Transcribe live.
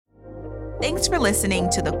Thanks for listening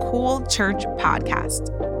to the Cool Church Podcast.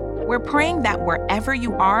 We're praying that wherever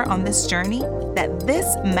you are on this journey, that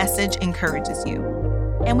this message encourages you.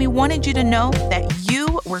 And we wanted you to know that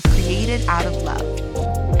you were created out of love.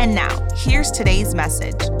 And now, here's today's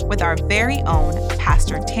message with our very own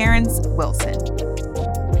Pastor Terrence Wilson.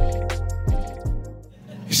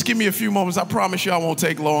 Just give me a few moments. I promise you I won't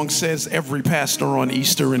take long, says every pastor on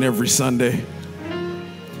Easter and every Sunday.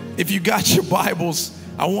 If you got your Bibles,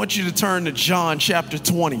 I want you to turn to John chapter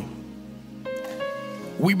 20.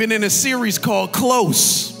 We've been in a series called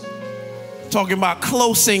Close, talking about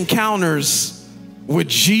close encounters with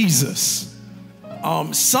Jesus.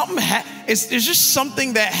 It's just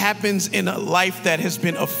something that happens in a life that has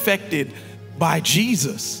been affected by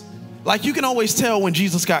Jesus. Like you can always tell when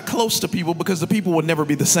Jesus got close to people because the people would never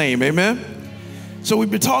be the same, amen? So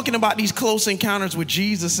we've been talking about these close encounters with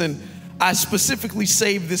Jesus, and I specifically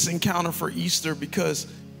saved this encounter for Easter because,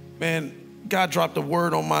 man, God dropped a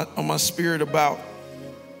word on my spirit about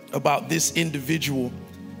this individual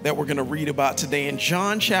that we're going to read about today in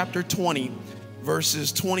John chapter 20,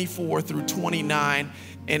 verses 24 through 29.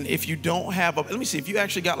 And if you don't have let me see, if you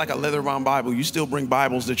actually got like a leather-bound Bible, you still bring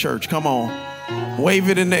Bibles to church. Come on. Wave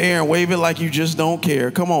it in the air and wave it like you just don't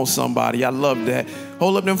care. Come on, somebody. I love that.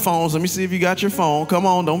 Hold up them phones. Let me see if you got your phone. Come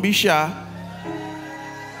on, don't be shy.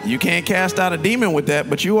 You can't cast out a demon with that,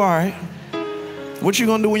 but you all right. What you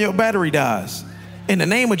gonna do when your battery dies? In the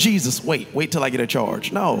name of Jesus, wait till I get a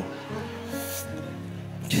charge. No.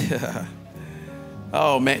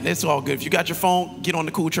 Oh man, it's all good. If you got your phone, get on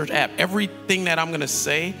the Cool Church app. Everything that I'm gonna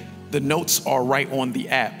say, the notes are right on the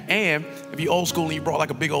app. And if you're old school and you brought like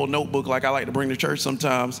a big old notebook like I like to bring to church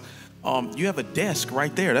sometimes, you have a desk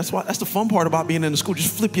right there. That's the fun part about being in the school.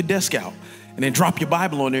 Just flip your desk out and then drop your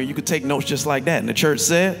Bible on there. You could take notes just like that. And the church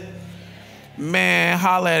said, man,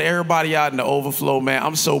 holla at everybody out in the overflow, man.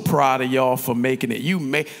 I'm so proud of y'all for making it.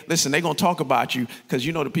 Listen, they're going to talk about you because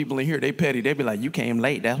you know the people in here, they petty. They be like, you came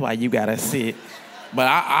late. That's why you got to sit. But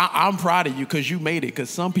I'm proud of you because you made it, because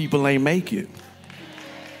some people ain't make it.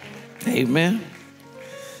 Amen.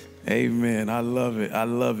 Amen. I love it. I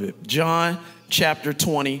love it. John chapter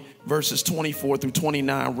 20, verses 24 through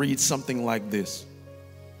 29 reads something like this.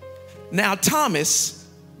 Now Thomas,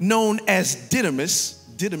 known as Didymus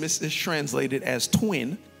is translated as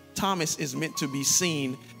twin. Thomas is meant to be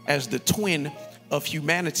seen as the twin of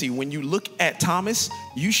humanity. When you look at Thomas,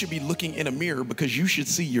 you should be looking in a mirror because you should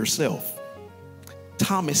see yourself.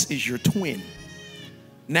 Thomas is your twin.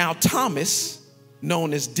 Now Thomas,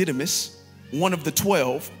 known as Didymus, one of the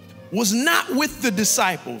 12, was not with the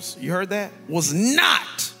disciples. You heard that? Was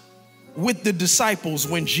not with the disciples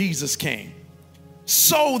when Jesus came.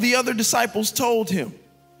 So the other disciples told him,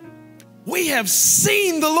 we have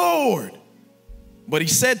seen the Lord. But he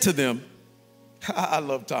said to them, I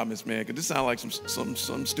love Thomas, man, because this sounds like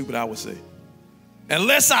some stupid I would say.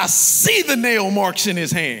 Unless I see the nail marks in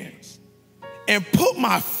his hands and put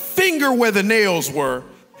my finger where the nails were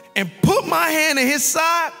and put my hand in his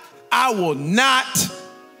side, I will not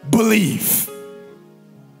believe.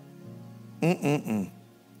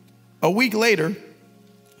 A week later,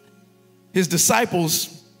 his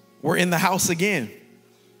disciples were in the house again,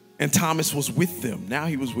 and Thomas was with them. Now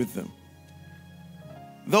he was with them.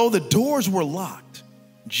 Though the doors were locked,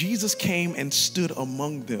 Jesus came and stood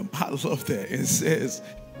among them. I love that. It says,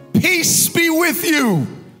 peace be with you.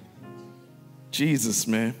 Jesus,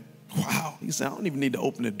 man. Wow. He said, I don't even need to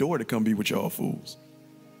open the door to come be with y'all fools.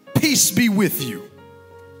 Peace be with you.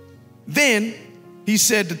 Then he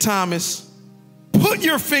said to Thomas, put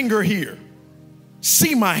your finger here.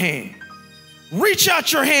 See my hand. Reach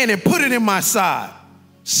out your hand and put it in my side.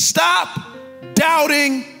 Stop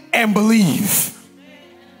doubting and believe.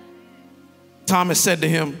 Thomas said to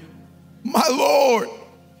him, my Lord,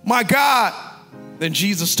 my God. Then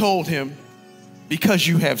Jesus told him, because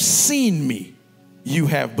you have seen me, you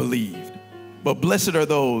have believed. But blessed are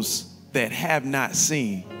those that have not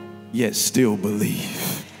seen, yet still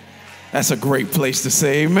believe. That's a great place to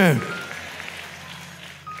say amen.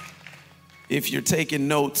 If you're taking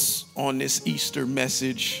notes on this Easter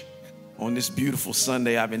message, on this beautiful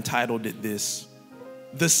Sunday, I've entitled it this: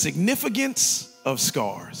 The Significance of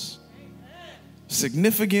Scars.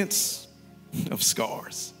 Significance of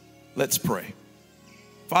scars. Let's pray.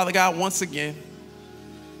 Father God, once again,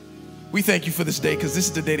 we thank you for this day because this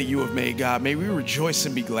is the day that you have made, God. May we rejoice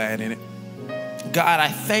and be glad in it. God, I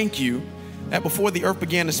thank you that before the earth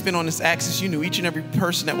began to spin on this axis, you knew each and every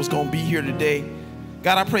person that was going to be here today.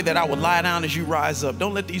 God, I pray that I would lie down as you rise up.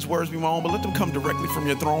 Don't let these words be my own, but let them come directly from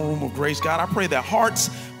your throne room of grace. God, I pray that hearts,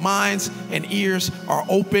 minds, and ears are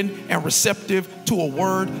open and receptive to a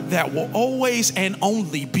word that will always and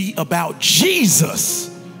only be about Jesus.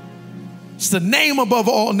 It's the name above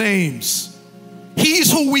all names.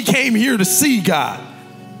 He's who we came here to see, God.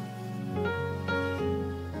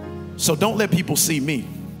 So don't let people see me.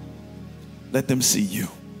 Let them see you.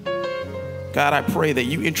 God, I pray that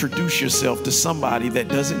you introduce yourself to somebody that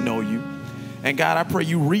doesn't know you. And God, I pray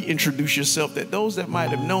you reintroduce yourself that those that might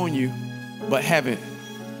have known you but haven't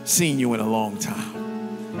seen you in a long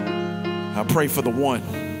time. I pray for the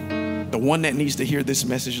one that needs to hear this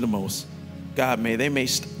message the most. God, may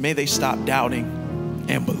they stop doubting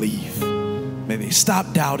and believe. May they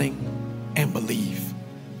stop doubting and believe.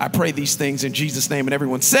 I pray these things in Jesus' name. And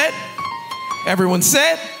everyone said,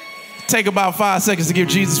 take about 5 seconds to give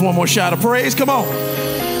Jesus one more shout of praise. Come on.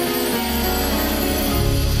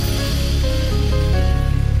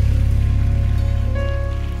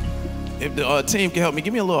 If the team can help me,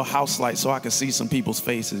 give me a little house light so I can see some people's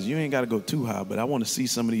faces. You ain't got to go too high, but I want to see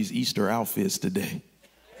some of these Easter outfits today.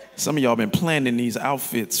 Some of y'all been planning these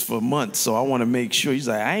outfits for months, so I want to make sure. He's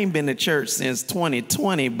like, I ain't been to church since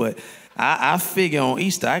 2020, but I figure on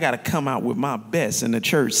Easter I got to come out with my best. And the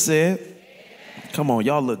church said, come on,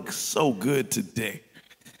 y'all look so good today.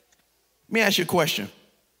 Let me ask you a question.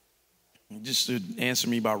 Just to answer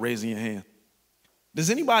me by raising your hand. Does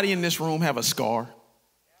anybody in this room have a scar?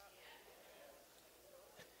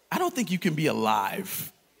 I don't think you can be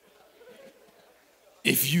alive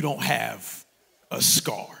if you don't have a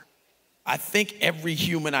scar. I think every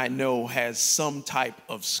human I know has some type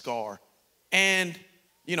of scar. And,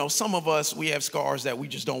 you know, some of us, we have scars that we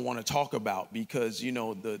just don't want to talk about because, you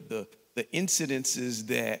know, the incidences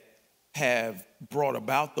that have brought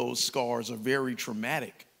about those scars are very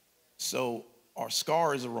traumatic. So our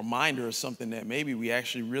scar is a reminder of something that maybe we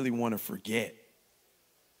actually really want to forget.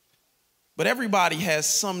 But everybody has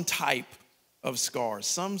some type of scars.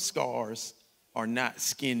 Some scars are not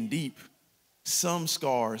skin deep. Some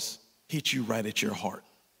scars hit you right at your heart.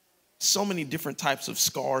 So many different types of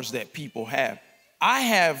scars that people have. I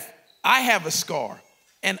have a scar.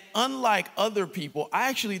 And unlike other people, I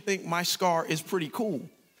actually think my scar is pretty cool.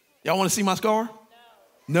 Y'all want to see my scar?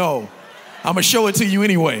 No. I'm going to show it to you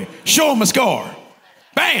anyway. Show them a scar.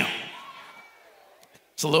 Bam!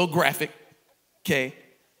 It's a little graphic, okay?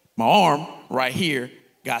 My arm right here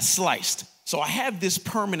got sliced. So I have this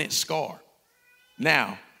permanent scar.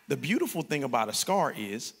 Now, the beautiful thing about a scar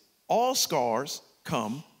is all scars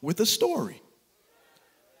come with a story.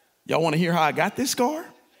 Y'all want to hear how I got this scar?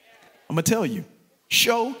 I'm going to tell you.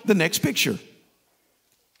 Show the next picture.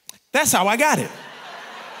 That's how I got it.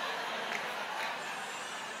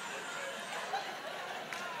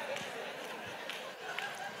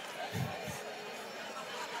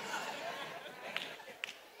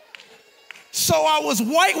 So I was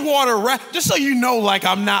whitewater rafting, just so you know, like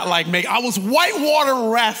I'm not like I was whitewater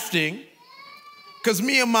rafting because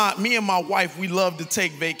me and my wife, we love to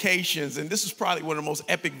take vacations, and this is probably one of the most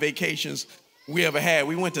epic vacations we ever had.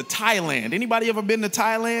 We went to Thailand. Anybody ever been to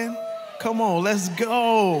Thailand? Come on, let's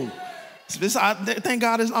go. Thank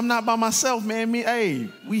God I'm not by myself, man.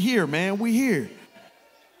 We here, man. We here.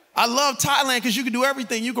 I love Thailand because you can do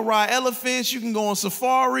everything. You can ride elephants. You can go on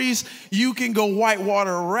safaris. You can go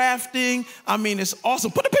whitewater rafting. I mean, it's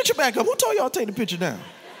awesome. Put the picture back up. Who told y'all to take the picture down?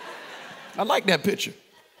 I like that picture.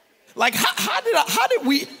 Like,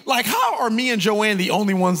 how are me and Joanne the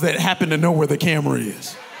only ones that happen to know where the camera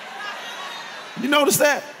is? You notice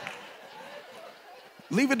that?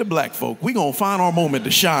 Leave it to black folk. We're going to find our moment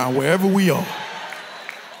to shine wherever we are.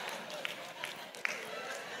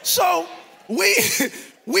 So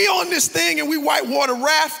we on this thing and we whitewater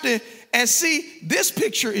rafting, and see, this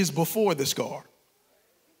picture is before the scar.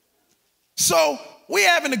 So we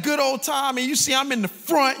having a good old time, and you see I'm in the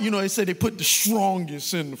front. You know, they say they put the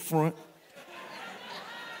strongest in the front.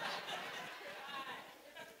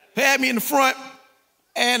 They had me in the front,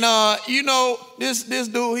 and you know, this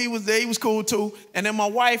dude, he was there, he was cool too. And then my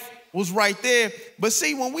wife was right there. But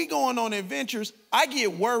see, when we going on adventures, I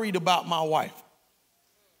get worried about my wife.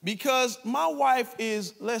 Because my wife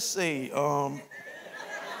is, let's say,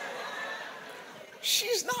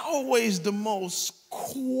 she's not always the most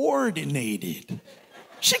coordinated.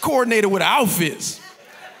 She coordinated with outfits.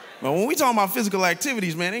 But when we talk about physical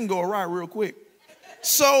activities, man, it can go awry real quick.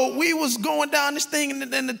 So we was going down this thing,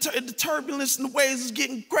 and then the turbulence and the waves was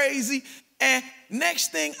getting crazy. And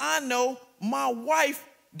next thing I know, my wife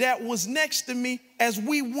that was next to me, as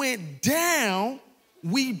we went down,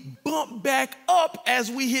 we bumped back up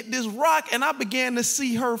as we hit this rock, and I began to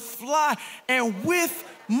see her fly. And with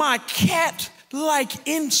my cat-like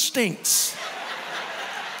instincts,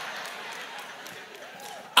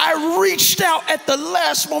 I reached out at the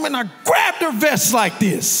last moment and I grabbed her vest like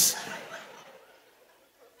this.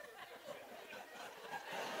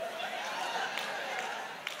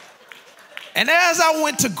 And as I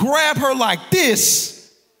went to grab her like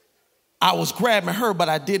this, I was grabbing her, but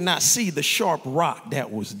I did not see the sharp rock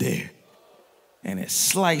that was there. And it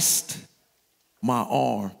sliced my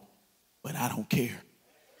arm, but I don't care,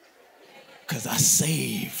 because I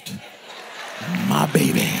saved my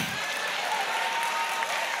baby.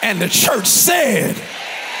 And the church said, if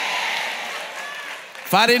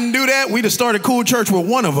I didn't do that, we'd have started Cool Church with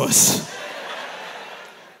one of us.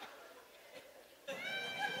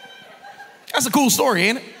 That's a cool story,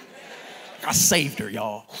 ain't it? I saved her,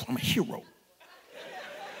 y'all. I'm a hero.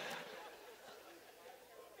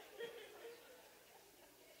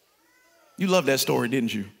 You loved that story,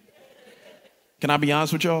 didn't you? Can I be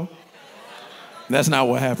honest with y'all? That's not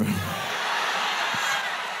what happened.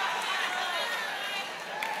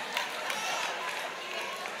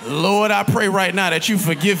 Lord, I pray right now that you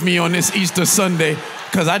forgive me on this Easter Sunday,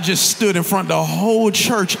 because I just stood in front of the whole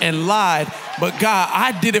church and lied. But God,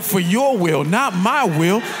 I did it for your will, not my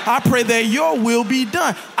will. I pray that your will be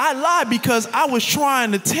done. I lied because I was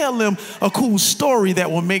trying to tell them a cool story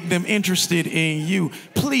that will make them interested in you.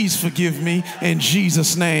 Please forgive me in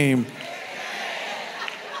Jesus' name.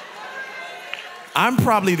 I'm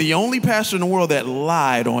probably the only pastor in the world that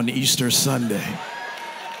lied on Easter Sunday.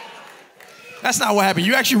 That's not what happened.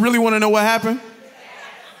 You actually really want to know what happened?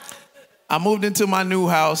 I moved into my new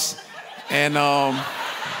house, and I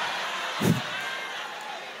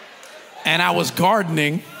was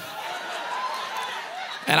gardening,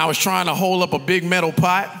 and I was trying to hold up a big metal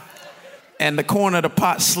pot, and the corner of the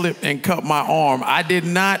pot slipped and cut my arm. I did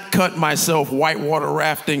not cut myself whitewater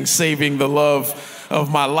rafting, saving the love of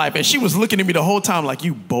my life. And she was looking at me the whole time like,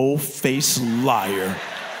 you bold-faced liar.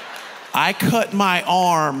 I cut my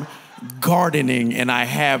arm gardening, and I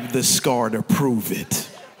have the scar to prove it.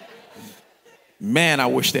 Man, I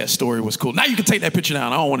wish that story was cool. Now you can take that picture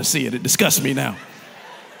down. I don't want to see it. It disgusts me now.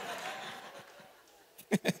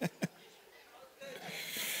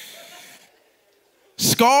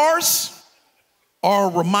 Scars are a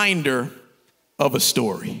reminder of a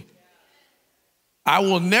story. I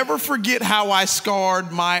will never forget how I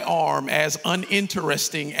scarred my arm, as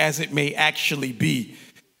uninteresting as it may actually be,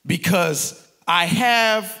 because I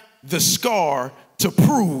have the scar to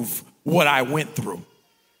prove what I went through.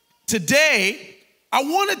 Today, I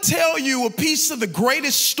want to tell you a piece of the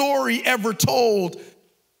greatest story ever told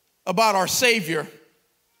about our Savior,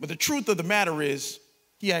 but the truth of the matter is,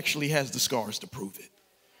 he actually has the scars to prove it.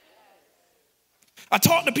 I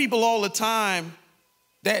talk to people all the time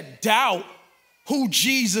that doubt who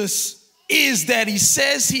Jesus is that he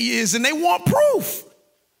says he is, and they want proof.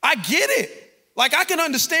 I get it. Like, I can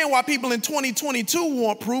understand why people in 2022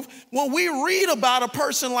 want proof. When we read about a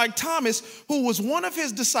person like Thomas, who was one of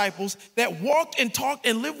his disciples that walked and talked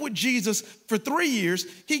and lived with Jesus for 3 years,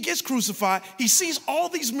 he gets crucified. He sees all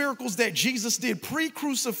these miracles that Jesus did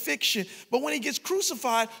pre-crucifixion. But when he gets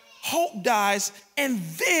crucified, hope dies, and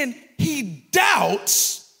then he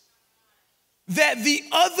doubts that the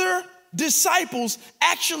other disciples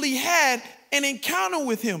actually had an encounter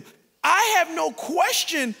with him. I have no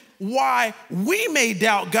question why we may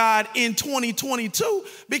doubt God in 2022,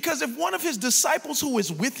 because if one of his disciples who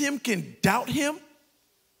is with him can doubt him,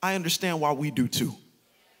 I understand why we do too.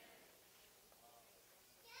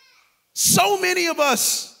 So many of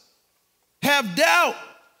us have doubt,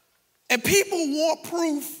 and people want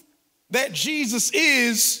proof that Jesus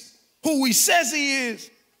is who he says he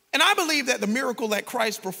is. And I believe that the miracle that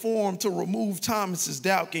Christ performed to remove Thomas's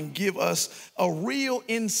doubt can give us a real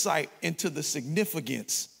insight into the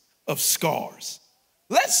significance of scars.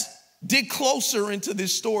 Let's dig closer into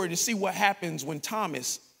this story to see what happens when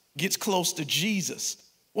Thomas gets close to Jesus.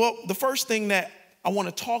 Well, the first thing that I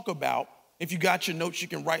want to talk about, if you got your notes, you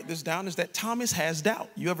can write this down, is that Thomas has doubt.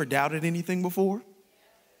 You ever doubted anything before?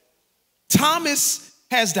 Thomas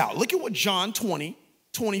has doubt. Look at what John 20,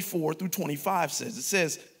 24 through 25 says. It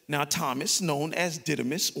says, now Thomas, known as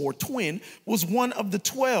Didymus or twin, was one of the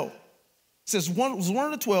 12. It says one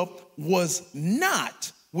of the 12 was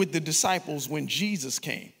not with the disciples when Jesus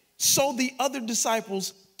came. So the other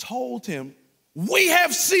disciples told him, we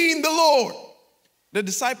have seen the Lord. The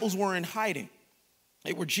disciples were in hiding.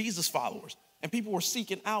 They were Jesus followers, and people were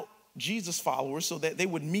seeking out Jesus followers so that they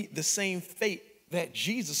would meet the same fate that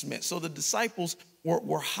Jesus met. So the disciples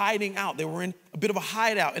were hiding out. They were in a bit of a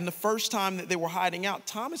hideout. And the first time that they were hiding out,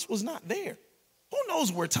 Thomas was not there. Who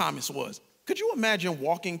knows where Thomas was? Could you imagine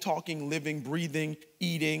walking, talking, living, breathing,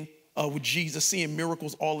 eating with Jesus, seeing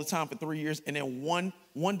miracles all the time for 3 years, and then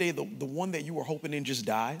one day the one that you were hoping in just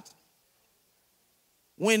dies?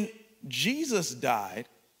 When Jesus died,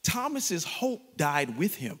 Thomas's hope died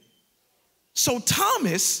with him. So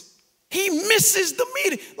Thomas, he misses the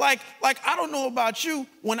meeting. Like I don't know about you,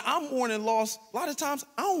 when I'm mourning loss, a lot of times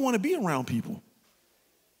I don't want to be around people.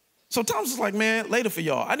 So Thomas is like, man, later for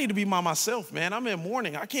y'all. I need to be by myself, man. I'm in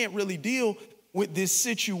mourning. I can't really deal with this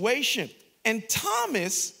situation. And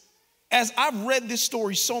Thomas, as I've read this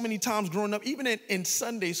story so many times growing up, even in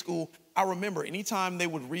Sunday school, I remember anytime they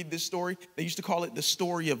would read this story, they used to call it the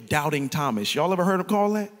story of Doubting Thomas. Y'all ever heard of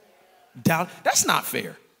call that? Doubt? That's not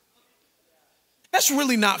fair. That's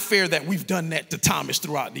really not fair that we've done that to Thomas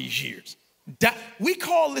throughout these years. We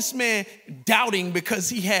call this man doubting because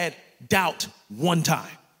he had doubt one time.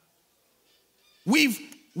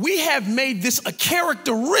 We have made this a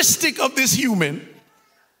characteristic of this human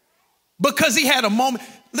because he had a moment.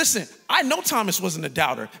 Listen, I know Thomas wasn't a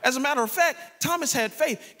doubter. As a matter of fact, Thomas had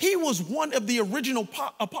faith. He was one of the original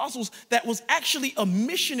apostles that was actually a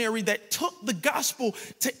missionary that took the gospel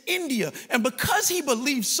to India. And because he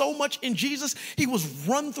believed so much in Jesus, he was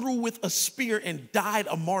run through with a spear and died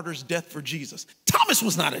a martyr's death for Jesus. Thomas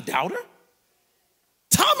was not a doubter.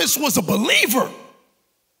 Thomas was a believer.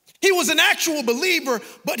 He was an actual believer,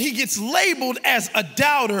 but he gets labeled as a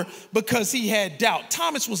doubter because he had doubt.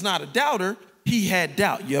 Thomas was not a doubter. He had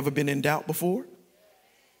doubt. You ever been in doubt before?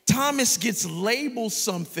 Thomas gets labeled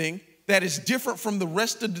something that is different from the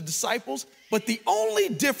rest of the disciples, but the only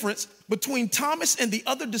difference between Thomas and the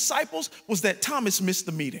other disciples was that Thomas missed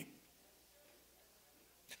the meeting.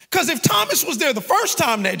 Because if Thomas was there the first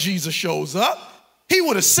time that Jesus shows up, he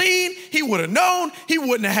would have seen, he would have known, he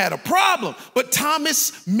wouldn't have had a problem. But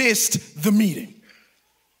Thomas missed the meeting.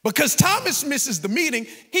 Because Thomas misses the meeting,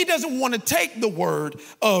 he doesn't want to take the word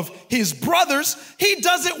of his brothers. He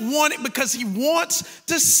doesn't want it because he wants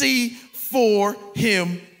to see for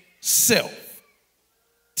himself.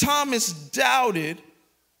 Thomas doubted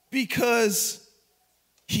because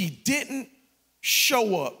he didn't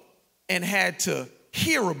show up and had to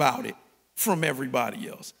hear about it from everybody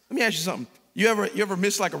else. Let me ask you something. You ever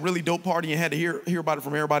missed like a really dope party and had to hear about it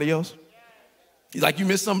from everybody else? Like you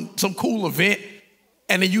missed some cool event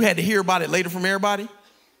and then you had to hear about it later from everybody?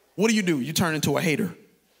 What do? You turn into a hater.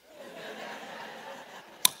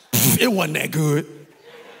 It wasn't that good.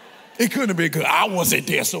 It couldn't have been good. I wasn't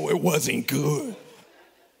there, so it wasn't good.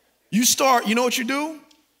 You know what you do?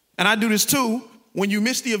 And I do this too. When you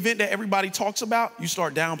miss the event that everybody talks about, you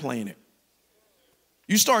start downplaying it.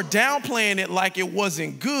 You start downplaying it like it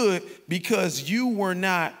wasn't good because you were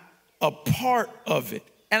not a part of it.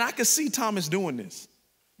 And I could see Thomas doing this.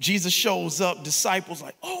 Jesus shows up, disciples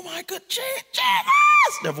like, oh my good, Jesus!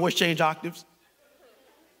 Their voice changed octaves.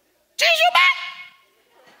 Jesus, you back?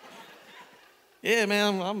 Yeah,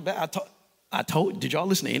 man, I'm back. Did y'all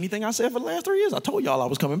listen to anything I said for the last 3 years? I told y'all I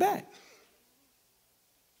was coming back.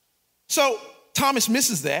 So Thomas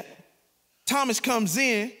misses that. Thomas comes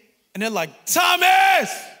in. And they're like, Thomas,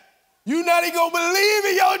 you not even gonna believe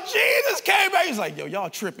it. Yo, Jesus came back. He's like, yo, y'all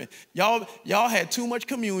tripping. Y'all had too much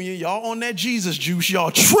communion. Y'all on that Jesus juice.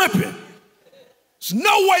 Y'all tripping. There's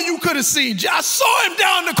no way you could have seen. I saw him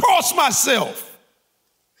down the cross myself.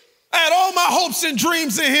 I had all my hopes and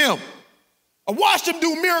dreams in him. I watched him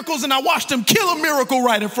do miracles and I watched him kill a miracle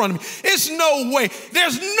right in front of me. It's no way.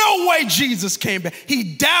 There's no way Jesus came back.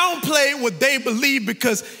 He downplayed what they believed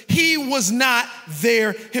because he was not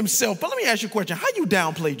there himself. But let me ask you a question. How you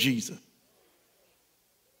downplay Jesus?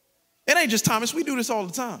 It ain't just Thomas. We do this all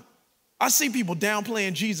the time. I see people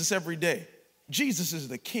downplaying Jesus every day. Jesus is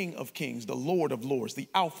the King of Kings, the Lord of Lords, the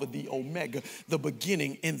Alpha, the Omega, the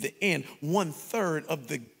beginning and the end, 1/3 of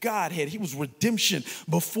the Godhead. He was redemption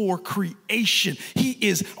before creation. He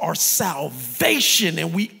is our salvation,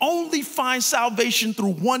 and we only find salvation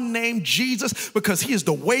through one name, Jesus, because he is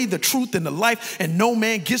the way, the truth, and the life, and no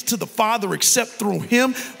man gets to the Father except through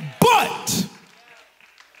him. But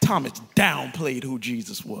Thomas downplayed who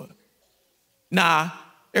Jesus was. Nah,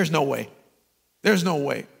 there's no way. There's no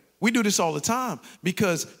way. We do this all the time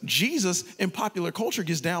because Jesus in popular culture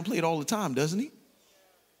gets downplayed all the time, doesn't he?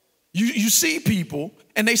 You see people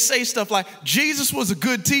and they say stuff like, Jesus was a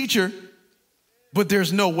good teacher, but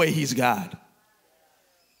there's no way he's God.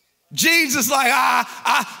 Jesus like,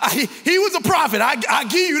 he was a prophet. I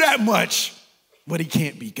give you that much, but he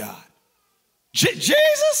can't be God.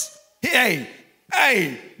 Jesus? Hey,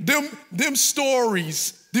 them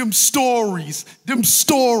stories them stories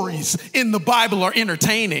in the Bible are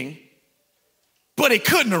entertaining, but it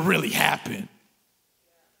couldn't have really happened.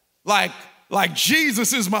 Like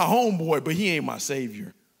Jesus is my homeboy, but he ain't my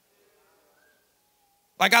savior.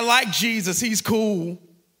 Like, I like Jesus, he's cool,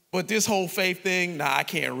 but this whole faith thing, nah, I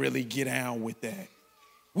can't really get down with that.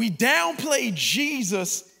 We downplay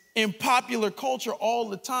Jesus in popular culture all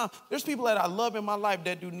the time. There's people that I love in my life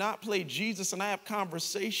that do not play Jesus, and I have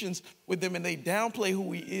conversations with them, and they downplay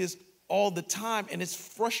who he is all the time, and it's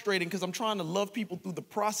frustrating because I'm trying to love people through the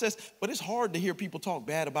process, but it's hard to hear people talk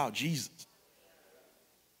bad about Jesus.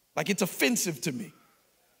 Like, it's offensive to me,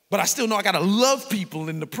 but I still know I got to love people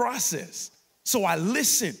in the process. So I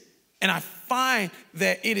listen, and I find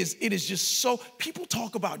that it is just so, people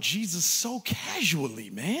talk about Jesus so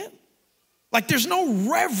casually, man. Like, there's no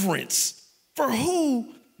reverence for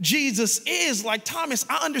who Jesus is. Like, Thomas,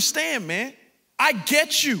 I understand, man. I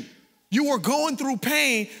get you. You were going through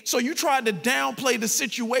pain, so you tried to downplay the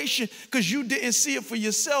situation because you didn't see it for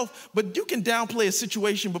yourself. But you can downplay a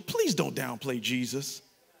situation, but please don't downplay Jesus.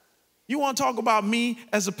 You want to talk about me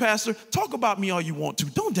as a pastor? Talk about me all you want to.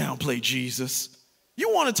 Don't downplay Jesus.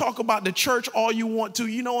 You want to talk about the church all you want to.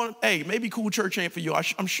 You know what? Hey, maybe Cool Church ain't for you.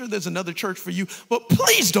 I'm sure there's another church for you. But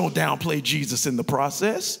please don't downplay Jesus in the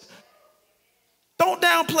process. Don't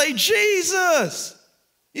downplay Jesus.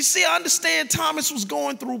 You see, I understand Thomas was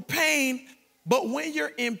going through pain, but when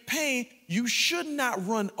you're in pain, you should not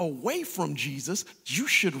run away from Jesus. You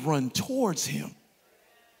should run towards him.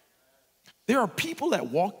 There are people that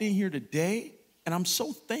walked in here today, and I'm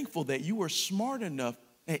so thankful that you were smart enough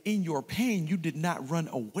that in your pain, you did not run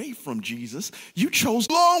away from Jesus. You chose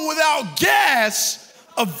long without gas.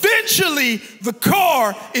 Eventually, the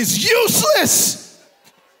car is useless.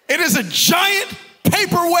 It is a giant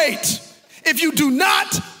paperweight if you do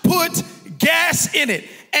not put gas in it.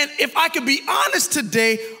 And if I could be honest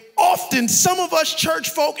today, often some of us church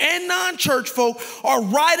folk and non-church folk are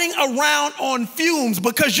riding around on fumes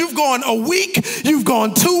because you've gone a week, you've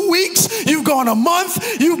gone 2 weeks, you've gone a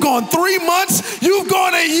month, you've gone 3 months, you've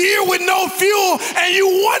gone a year with no fuel, and you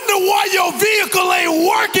wonder why your vehicle ain't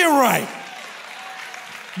working right.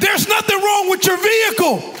 There's nothing wrong with your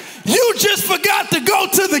vehicle. You just forgot to go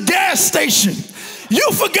to the gas station.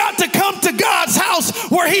 You forgot to come to God's house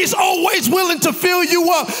where he's always willing to fill you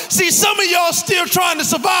up. See, some of y'all still trying to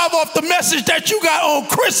survive off the message that you got on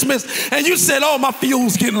Christmas, and you said, oh, my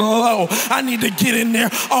fuel's getting low. I need to get in there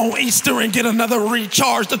on Easter and get another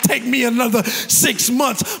recharge to take me another 6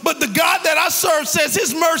 months. But the God that I serve says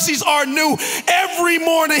his mercies are new every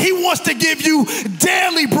morning. He wants to give you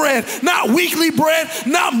daily bread, not weekly bread,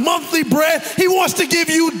 not monthly bread. He wants to give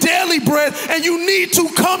you daily bread, and you need to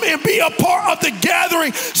come and be a part of the gathering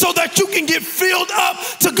so that you can get filled up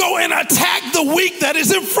to go and attack the week that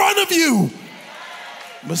is in front of you.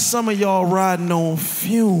 But some of y'all riding on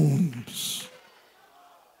fumes.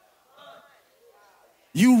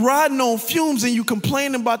 You riding on fumes and you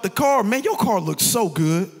complaining about the car. Man, your car looks so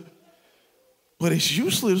good, but it's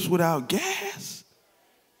useless without gas.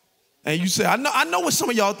 And you say, I know what some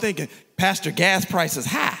of y'all thinking. Pastor, gas price is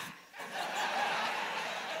high.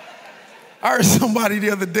 I heard somebody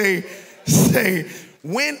the other day say,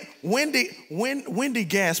 when did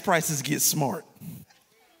gas prices get smart?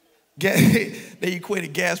 They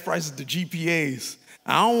equated gas prices to GPAs.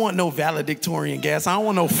 I don't want no valedictorian gas. I don't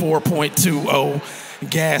want no 4.20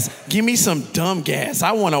 gas. Give me some dumb gas.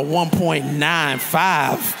 I want a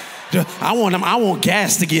 1.95. I want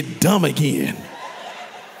gas to get dumb again.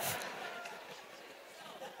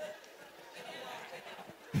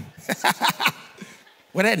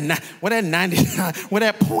 Well, that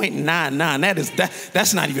 0.99,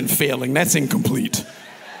 that's not even failing. That's incomplete.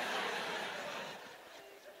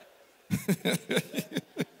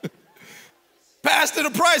 Pastor, the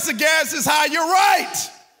price of gas is high. You're right.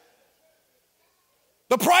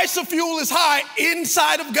 The price of fuel is high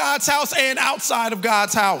inside of God's house and outside of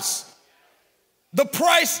God's house. The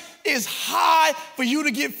price is high for you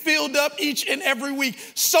to get filled up each and every week.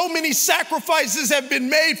 So many sacrifices have been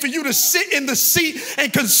made for you to sit in the seat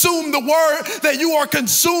and consume the word that you are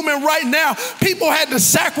consuming right now. People had to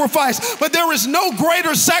sacrifice, but there is no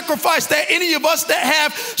greater sacrifice that any of us that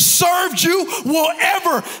have served you will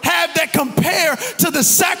ever have that compare to the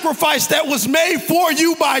sacrifice that was made for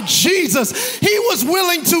you by Jesus. He was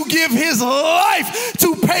willing to give his life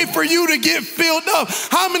to pay for you to get filled up.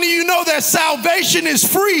 How many of you know that salvation is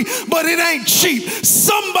free, but it ain't cheap?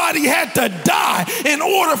 Somebody had to die in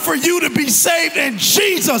order for you to be saved, and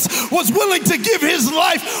Jesus was willing to give his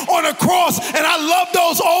life on a cross. And I love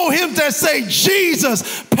those old hymns that say,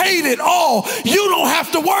 Jesus paid it all. You don't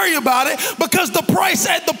have to worry about it because the price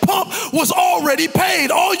at the pump was already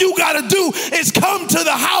paid. All you got to do is come to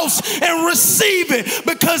the house and receive it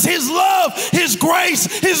because his love, his grace,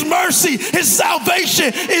 his mercy, his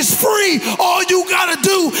salvation is free. All you got to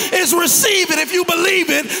do is receive it. If you believe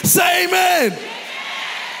it, say amen.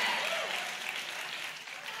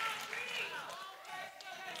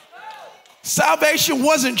 Salvation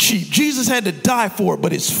wasn't cheap. Jesus had to die for it,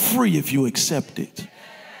 but it's free if you accept it.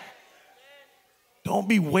 Don't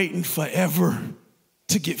be waiting forever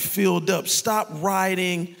to get filled up. Stop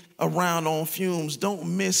riding around on fumes.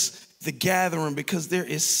 Don't miss the gathering because there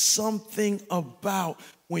is something about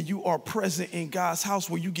when you are present in God's house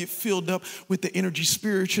where you get filled up with the energy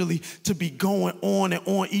spiritually to be going on and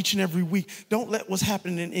on each and every week. Don't let what's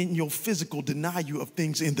happening in your physical deny you of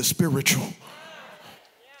things in the spiritual.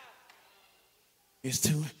 It's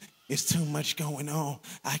too much going on.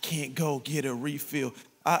 I can't go get a refill.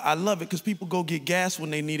 I love it because people go get gas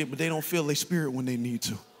when they need it, but they don't feel their spirit when they need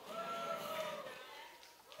to.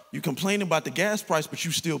 You complain about the gas price, but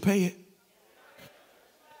you still pay it.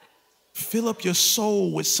 Fill up your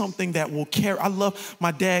soul with something that will carry. I love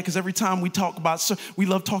my dad because every time we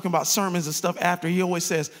love talking about sermons and stuff after, he always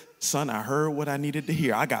says, son, I heard what I needed to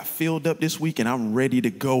hear. I got filled up this week and I'm ready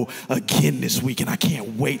to go again this week and I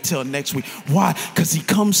can't wait till next week. Why? Because he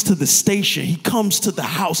comes to the station, he comes to the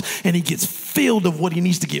house and he gets filled of what he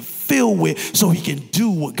needs to get filled with so he can do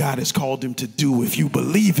what God has called him to do. If you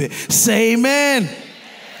believe it, say amen.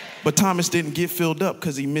 But Thomas didn't get filled up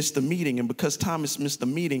because he missed the meeting. And because Thomas missed the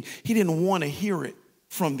meeting, he didn't want to hear it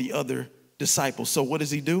from the other disciples. So what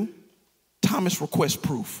does he do? Thomas requests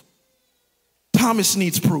proof. Thomas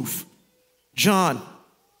needs proof. John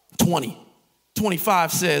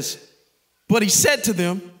 20:25 says, but he said to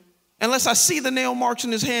them, unless I see the nail marks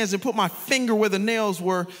in his hands and put my finger where the nails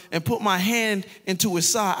were and put my hand into his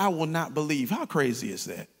side, I will not believe. How crazy is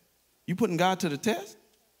that? You putting God to the test?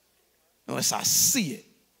 Unless I see it.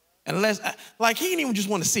 He didn't even just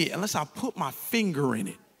want to see it. Unless I put my finger in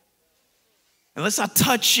it. Unless I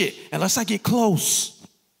touch it. Unless I get close.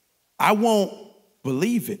 I won't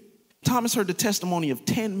believe it. Thomas heard the testimony of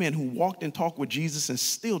 10 men who walked and talked with Jesus and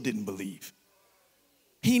still didn't believe.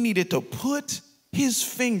 He needed to put his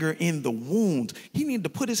finger in the wound. He needed to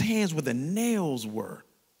put his hands where the nails were.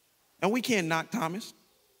 And we can't knock Thomas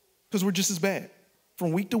because we're just as bad.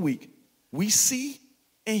 From week to week, we see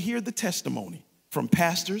and hear the testimony from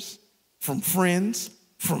pastors, from friends,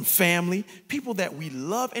 from family, people that we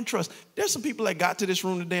love and trust. There's some people that got to this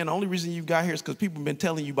room today, and the only reason you got here is because people have been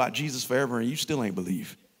telling you about Jesus forever, and you still ain't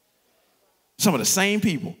believe. Some of the same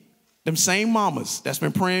people, them same mamas that's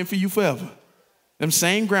been praying for you forever. Them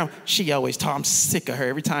same grandma, she always told, I'm sick of her.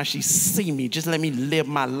 Every time she see me, just let me live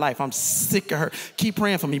my life. I'm sick of her. Keep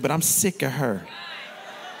praying for me, but I'm sick of her.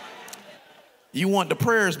 You want the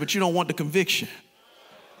prayers, but you don't want the conviction.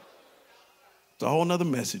 It's a whole nother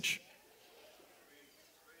message.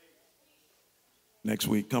 Next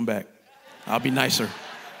week, come back. I'll be nicer.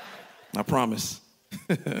 I promise.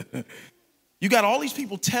 You got all these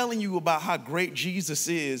people telling you about how great Jesus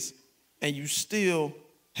is, and you still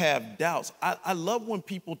have doubts. I love when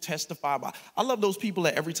people testify about. I love those people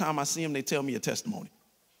that every time I see them, they tell me a testimony.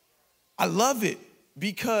 I love it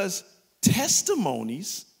because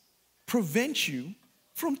testimonies prevent you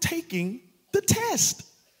from taking the test.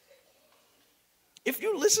 If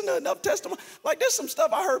you listen to enough testimony, like there's some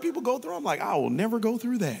stuff I heard people go through, I'm like, I will never go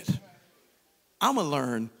through that. I'm going to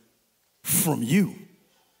learn from you.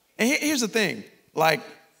 And here's the thing, like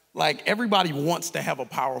everybody wants to have a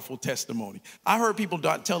powerful testimony. I heard people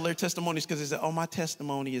tell their testimonies because they say, oh, my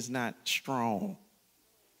testimony is not strong.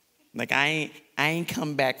 Like I ain't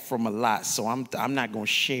come back from a lot, so I'm not going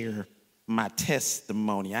to share my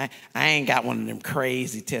testimony. I ain't got one of them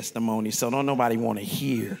crazy testimonies, so don't nobody want to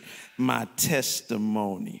hear my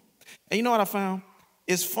testimony. And you know what I found?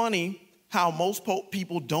 It's funny how most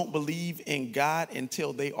people don't believe in God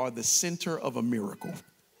until they are the center of a miracle.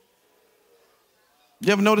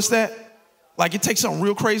 You ever notice that? Like it takes something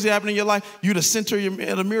real crazy to happen in your life. You're the center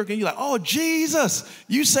of a miracle. You're like, oh, Jesus,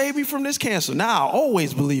 you saved me from this cancer. Now I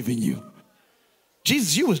always believe in you.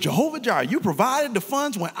 Jesus, you was Jehovah Jireh. You provided the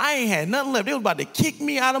funds when I ain't had nothing left. They was about to kick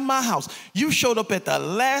me out of my house. You showed up at the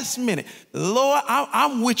last minute. Lord,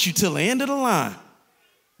 I'm with you till the end of the line.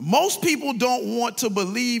 Most people don't want to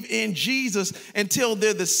believe in Jesus until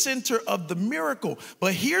they're the center of the miracle.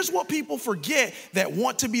 But here's what people forget that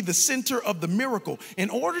want to be the center of the miracle. In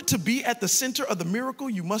order to be at the center of the miracle,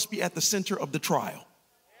 you must be at the center of the trial.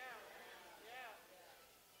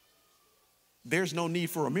 There's no need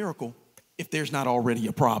for a miracle if there's not already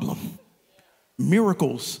a problem.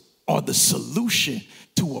 Miracles are the solution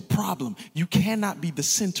to a problem. You cannot be the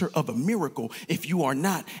center of a miracle if you are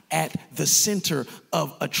not at the center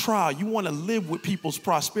of a trial. You want to live with people's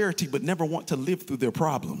prosperity, but never want to live through their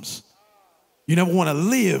problems. You never want to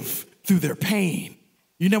live through their pain.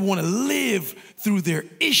 You never want to live through their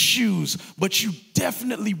issues, but you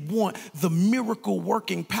definitely want the miracle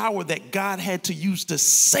working power that God had to use to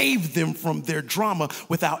save them from their drama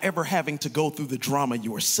without ever having to go through the drama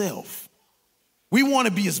yourself. We want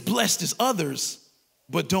to be as blessed as others,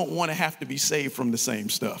 but don't want to have to be saved from the same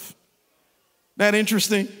stuff. That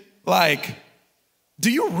interesting? Like,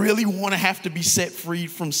 do you really want to have to be set free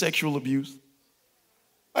from sexual abuse?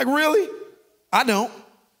 Like, really? I don't.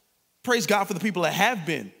 Praise God for the people that have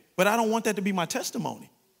been, but I don't want that to be my testimony.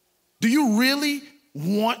 Do you really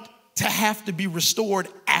want to have to be restored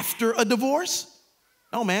after a divorce?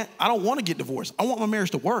 No, man, I don't want to get divorced. I want my marriage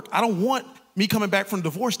to work. I don't want me coming back from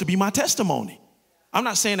divorce to be my testimony. I'm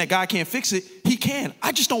not saying that God can't fix it. He can.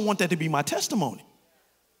 I just don't want that to be my testimony.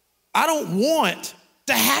 I don't want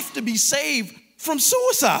to have to be saved from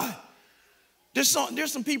suicide. There's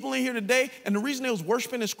some people in here today, and the reason they was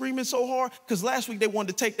worshiping and screaming so hard, because last week they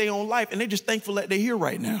wanted to take their own life, and they're just thankful that they're here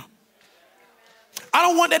right now. I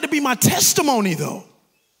don't want that to be my testimony, though.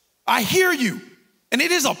 I hear you, and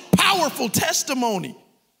it is a powerful testimony.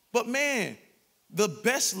 But man, the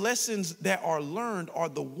best lessons that are learned are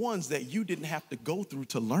the ones that you didn't have to go through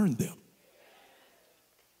to learn them.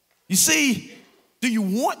 You see, do you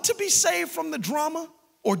want to be saved from the drama,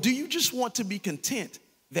 or do you just want to be content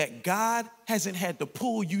that God hasn't had to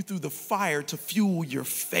pull you through the fire to fuel your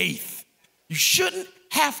faith? You shouldn't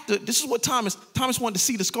have to, this is what Thomas wanted to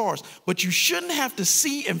see the scars, but you shouldn't have to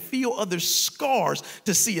see and feel other scars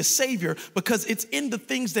to see a savior, because it's in the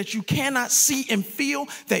things that you cannot see and feel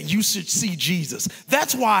that you should see Jesus.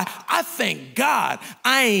 That's why I thank God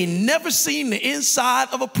I ain't never seen the inside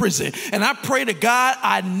of a prison, and I pray to God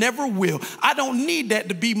I never will. I don't need that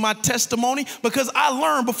to be my testimony, because I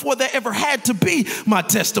learned before that ever had to be my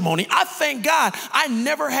testimony. I thank God I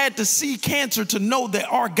never had to see cancer to know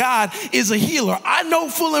that our God is a healer. I know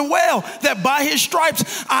full and well that by his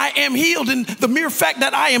stripes I am healed, and the mere fact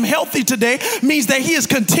that I am healthy today means that he is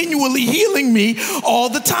continually healing me all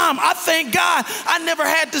the time. I thank God I never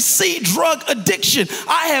had to see drug addiction.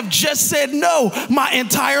 I have just said no my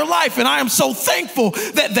entire life, and I am so thankful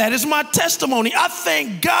that that is my testimony. I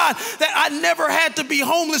thank God that I never had to be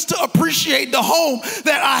homeless to appreciate the home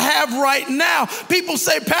that I have right now. People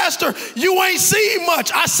say, Pastor, you ain't seen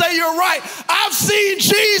much. I say, you're right. I've seen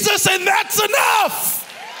Jesus, and that's enough.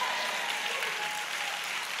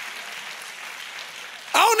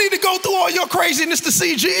 I don't need to go through all your craziness to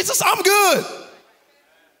see Jesus. I'm good.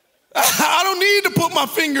 I don't need to put my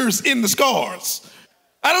fingers in the scars.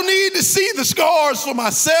 I don't need to see the scars for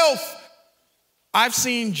myself. I've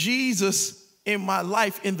seen Jesus in my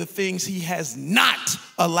life in the things he has not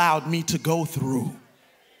allowed me to go through.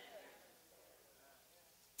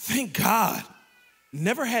 Thank God.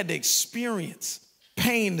 Never had to experience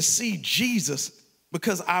pain to see Jesus,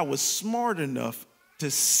 because I was smart enough to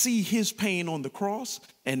see his pain on the cross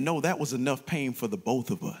and know that was enough pain for the both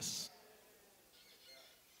of us.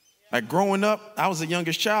 Like growing up, I was the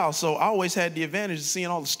youngest child, so I always had the advantage of seeing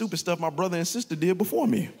all the stupid stuff my brother and sister did before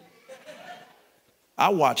me. I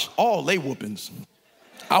watched all they whoopings.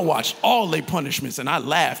 I watched all they punishments, and I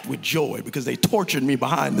laughed with joy because they tortured me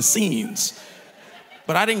behind the scenes.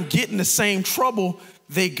 But I didn't get in the same trouble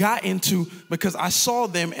they got into, because I saw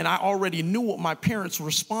them and I already knew what my parents'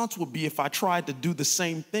 response would be if I tried to do the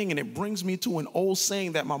same thing. And it brings me to an old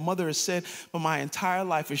saying that my mother has said for my entire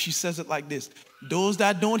life, and she says it like this: those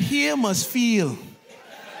that don't hear must feel.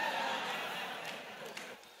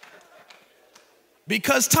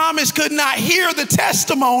 Because Thomas could not hear the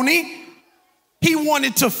testimony, he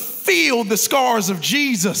wanted to feel the scars of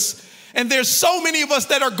Jesus. And there's so many of us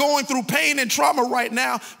that are going through pain and trauma right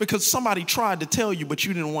now because somebody tried to tell you, but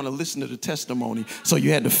you didn't want to listen to the testimony, so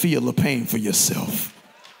you had to feel the pain for yourself.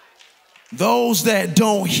 Those that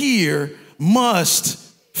don't hear must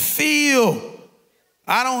feel.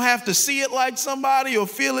 I don't have to see it like somebody or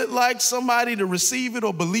feel it like somebody to receive it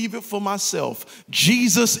or believe it for myself.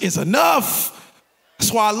 Jesus is enough.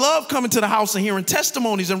 That's why I love coming to the house and hearing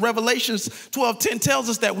testimonies. And Revelations 12:10 tells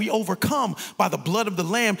us that we overcome by the blood of the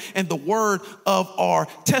Lamb and the word of our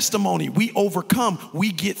testimony. We overcome,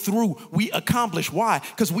 we get through, we accomplish. Why?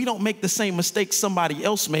 Because we don't make the same mistakes somebody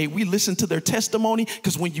else made. We listen to their testimony,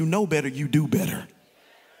 because when you know better, you do better.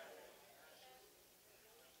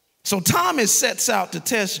 So Thomas sets out to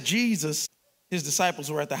test Jesus. His disciples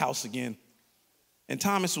were at the house again, and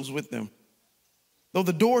Thomas was with them. Though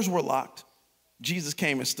the doors were locked, Jesus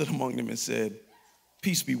came and stood among them and said,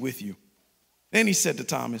 Peace be with you. Then he said to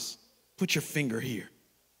Thomas, put your finger here.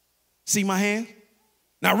 See my hand?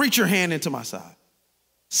 Now reach your hand into my side.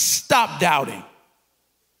 Stop doubting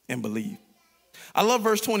and believe. I love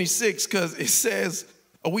verse 26 because it says,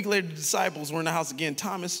 a week later, the disciples were in the house again.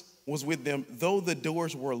 Thomas was with them. Though the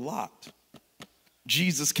doors were locked,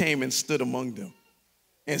 Jesus came and stood among them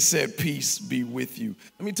and said, peace be with you.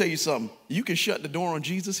 Let me tell you something. You can shut the door on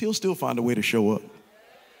Jesus. He'll still find a way to show up.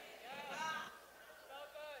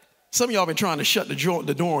 Some of y'all been trying to shut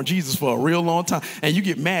the door on Jesus for a real long time, and you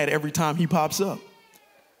get mad every time he pops up.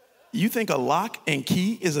 You think a lock and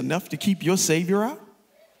key is enough to keep your Savior out?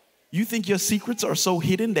 You think your secrets are so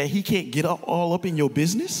hidden that he can't get all up in your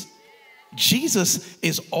business? Jesus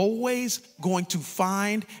is always going to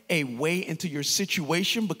find a way into your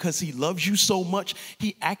situation because he loves you so much,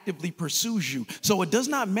 he actively pursues you. So it does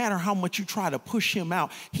not matter how much you try to push him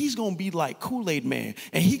out. He's going to be like Kool-Aid Man,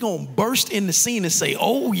 and he going to burst in the scene and say,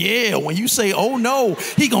 oh yeah. When you say, oh no,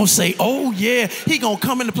 he going to say, oh yeah. He going to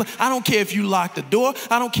come into play. I don't care if you lock the door.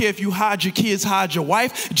 I don't care if you hide your kids, hide your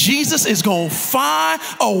wife. Jesus is going to find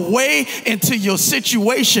a way into your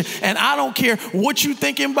situation. And I don't care what you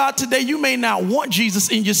thinking about today. You may not want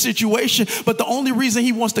Jesus in your situation, but the only reason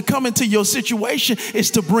he wants to come into your situation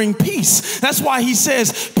is to bring peace. That's why he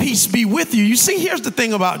says, peace be with you. You see, here's the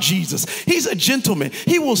thing about Jesus. He's a gentleman.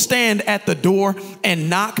 He will stand at the door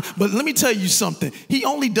and knock. But let me tell you something. He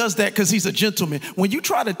only does that because he's a gentleman. When you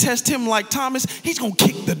try to test him like Thomas, he's going to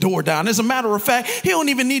kick the door down. As a matter of fact, he don't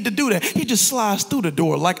even need to do that. He just slides through the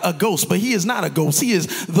door like a ghost, but he is not a ghost. He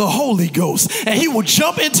is the Holy Ghost. And he will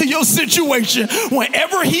jump into your situation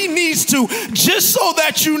whenever he needs to, just so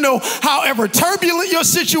that you know, however turbulent your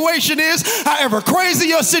situation is, however crazy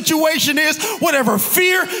your situation is, whatever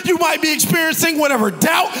fear you might be experiencing, whatever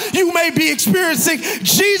doubt you may be experiencing,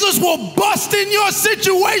 Jesus will bust in your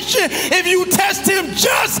situation if you test him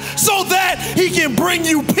just so that he can bring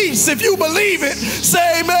you peace. If you believe it,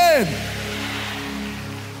 say amen.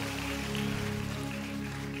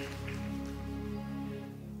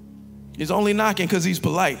 He's only knocking because he's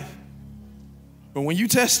polite. But when you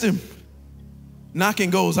test him, knocking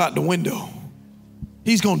goes out the window.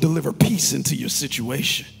 He's going to deliver peace into your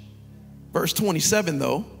situation. Verse 27,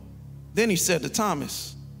 though, then he said to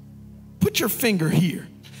Thomas, put your finger here.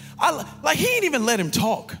 He ain't even let him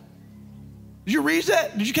talk. Did you read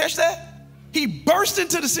that? Did you catch that? He burst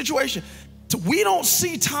into the situation. We don't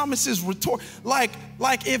see Thomas's retort. Like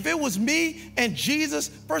if it was me and Jesus,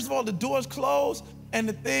 first of all, the door's closed and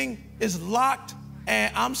the thing is locked,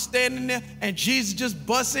 and I'm standing there and Jesus just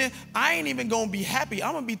busts in, I ain't even gonna be happy.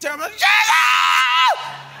 I'm gonna be terrible. Jesus!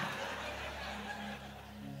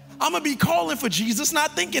 I'm gonna be calling for Jesus,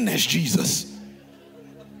 not thinking that's Jesus.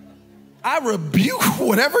 I rebuke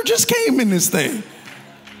whatever just came in this thing.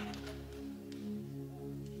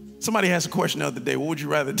 Somebody asked a question the other day, what would you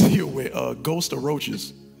rather deal with, ghosts or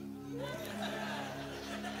roaches?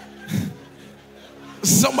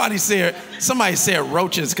 Somebody said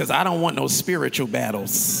roaches because I don't want no spiritual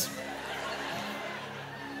battles.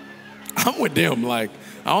 I'm with them. I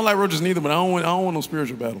don't like roaches neither, but I don't want no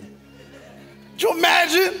spiritual battle. Could you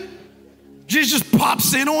imagine? Jesus just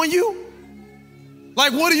pops in on you.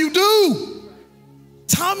 What do you do?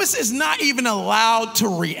 Thomas is not even allowed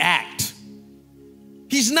to react.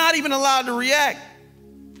 He's not even allowed to react.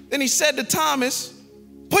 Then he said to Thomas,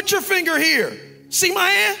 put your finger here. See my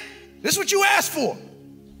hand? This is what you asked for.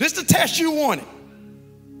 This is the test you wanted.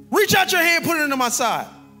 Reach out your hand, put it into my side.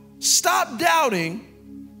 Stop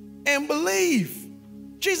doubting and believe.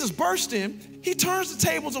 Jesus burst in. He turns the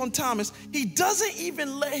tables on Thomas. He doesn't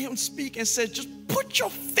even let him speak and says, just put your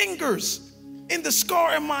fingers in the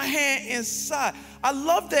scar in my hand inside. I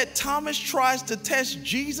love that Thomas tries to test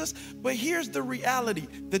Jesus, but here's the reality.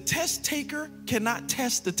 The test taker cannot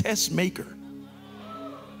test the test maker.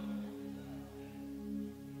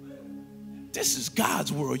 This is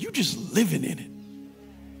God's world. You just living in it.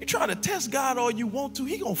 You try to test God all you want to,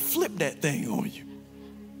 he gonna flip that thing on you.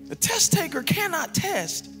 The test taker cannot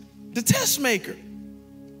test the test maker.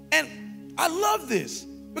 And I love this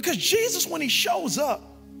because Jesus, when he shows up,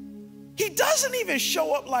 he doesn't even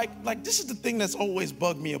show up like this is the thing that's always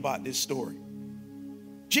bugged me about this story.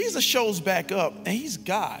 Jesus shows back up and he's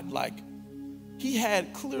God. He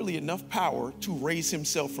had clearly enough power to raise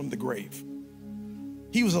himself from the grave.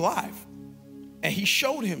 He was alive. And he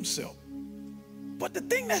showed himself. But the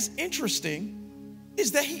thing that's interesting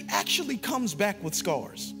is that he actually comes back with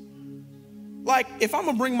scars. If I'm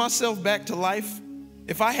gonna bring myself back to life,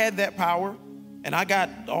 if I had that power and I got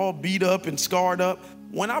all beat up and scarred up,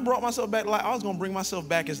 when I brought myself back to life, I was gonna bring myself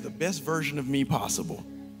back as the best version of me possible.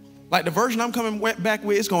 Like the version I'm coming back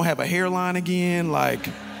with, it's gonna have a hairline again. Like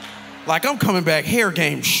I'm coming back hair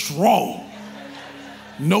game strong.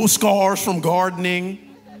 No scars from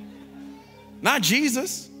gardening. Not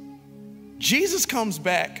Jesus. Jesus comes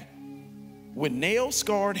back with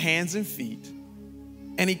nail-scarred hands and feet,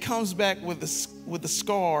 and he comes back with a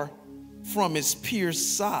scar from his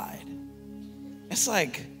pierced side. It's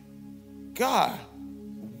like, God,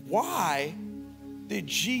 why did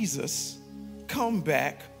Jesus come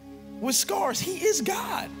back with scars? He is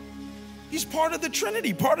God. He's part of the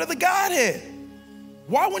Trinity, part of the Godhead.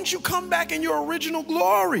 Why wouldn't you come back in your original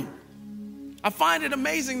glory? I find it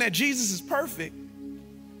amazing that Jesus is perfect,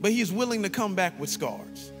 but he is willing to come back with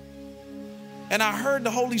scars. And I heard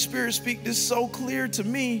the Holy Spirit speak this so clear to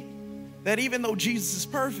me that even though Jesus is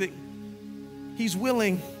perfect, he's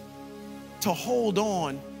willing to hold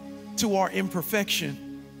on to our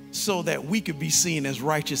imperfection so that we could be seen as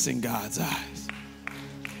righteous in God's eyes.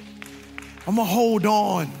 I'm gonna hold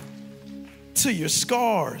on to your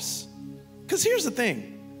scars. Because here's the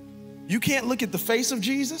thing, you can't look at the face of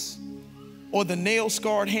Jesus or the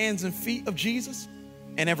nail-scarred hands and feet of Jesus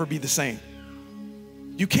and ever be the same.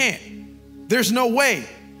 You can't. There's no way.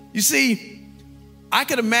 You see, I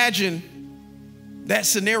could imagine that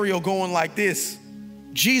scenario going like this.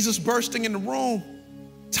 Jesus bursting in the room,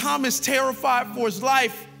 Thomas terrified for his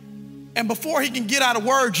life, and before he can get out a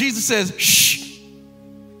word, Jesus says, shh,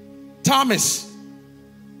 Thomas,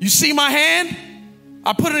 you see my hand?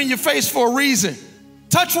 I put it in your face for a reason.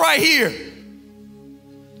 Touch right here.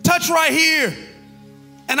 Touch right here.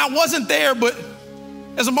 And I wasn't there, but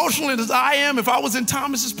as emotional as I am, if I was in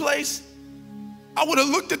Thomas's place, I would have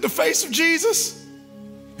looked at the face of Jesus,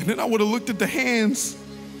 and then I would have looked at the hands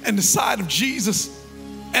and the side of Jesus,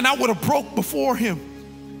 and I would have broke before him.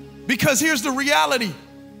 Because here's the reality.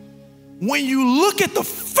 When you look at the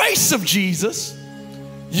face of Jesus,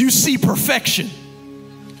 you see perfection.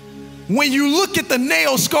 When you look at the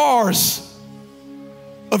nail scars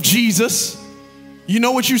of Jesus, you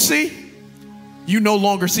know what you see? You no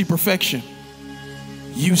longer see perfection.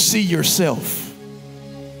 You see yourself.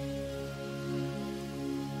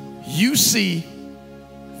 You see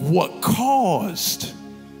what caused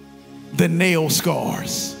the nail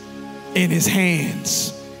scars in his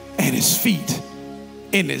hands and his feet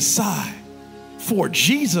and his side. For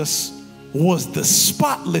Jesus was the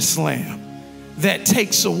spotless lamb that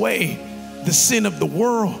takes away the sin of the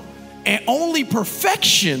world. And only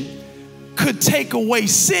perfection could take away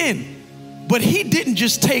sin. But he didn't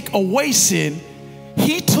just take away sin,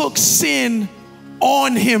 he took sin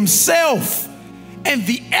on himself. And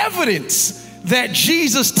the evidence that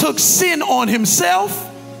Jesus took sin on himself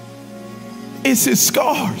is his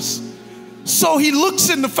scars. So he looks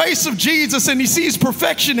in the face of Jesus and he sees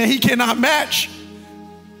perfection that he cannot match.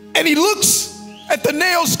 And he looks at the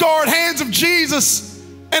nail-scarred hands of Jesus,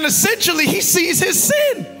 and essentially he sees his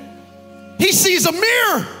sin. He sees a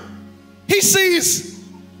mirror. He sees,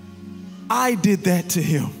 I did that to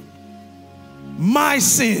him. My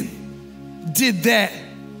sin did that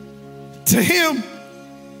to him.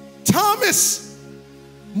 Thomas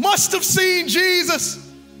must have seen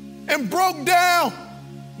Jesus and broke down,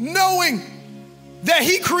 knowing that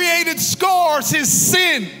he created scars. His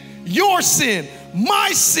sin, your sin,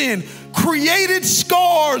 my sin, created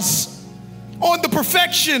scars on the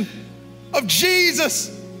perfection of Jesus.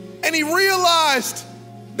 And he realized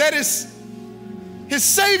that his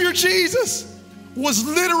Savior Jesus was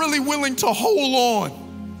literally willing to hold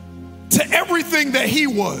on to everything that he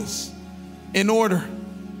was in order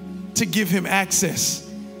to give him access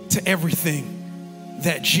to everything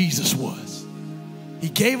that Jesus was. He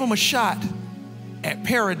gave him a shot at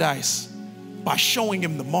paradise by showing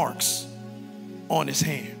him the marks on his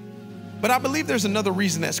hand. But I believe there's another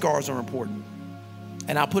reason that scars are important.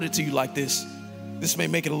 And I'll put it to you like this. This may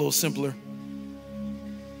make it a little simpler.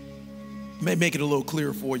 May make it a little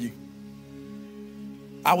clearer for you.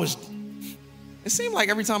 It seemed like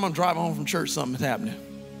every time I'm driving home from church, something's happening.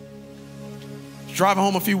 Driving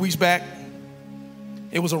home a few weeks back,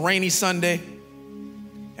 it was a rainy Sunday,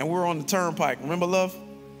 and we were on the turnpike. Remember, love?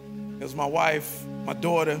 It was my wife, my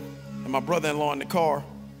daughter, and my brother-in-law in the car.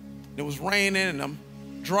 It was raining, and I'm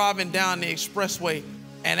driving down the expressway,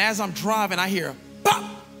 and as I'm driving, I hear a pop.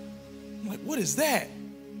 I'm like, what is that?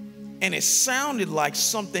 And it sounded like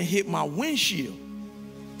something hit my windshield.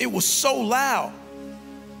 It was so loud,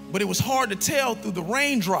 but it was hard to tell through the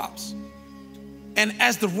raindrops. And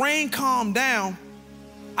as the rain calmed down,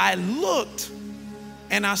 I looked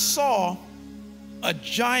and I saw a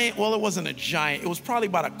giant, well, it wasn't a giant, it was probably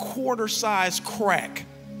about a quarter-size crack,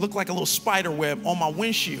 looked like a little spider web on my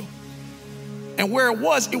windshield. And where it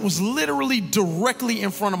was literally directly in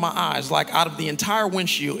front of my eyes. Like out of the entire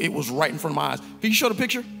windshield, it was right in front of my eyes. Can you show the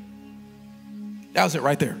picture? That was it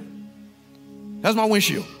right there. That's my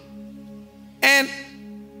windshield. And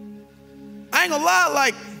I ain't gonna lie,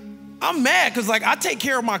 like, I'm mad because, like, I take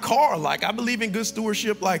care of my car. Like, I believe in good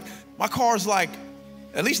stewardship. Like, my car's, like,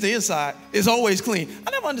 at least the inside is always clean. I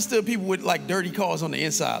never understood people with, like, dirty cars on the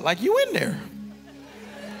inside. Like, you in there.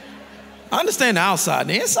 I understand the outside.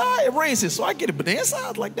 The inside, it rains it, so I get it. But the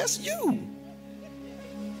inside, like, that's you.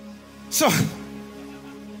 So I'm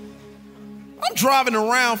driving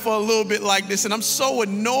around for a little bit like this, and I'm so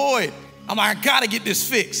annoyed. I'm like, I gotta get this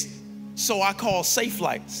fixed. So I call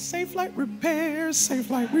Safelite. Safelite repairs,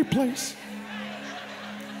 Safelite replace.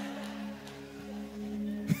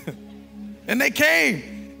 And they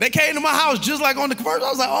came to my house just like on the commercial. I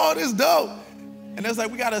was like, oh, this is dope. And they was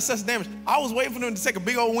like, we gotta assess the damage. I was waiting for them to take a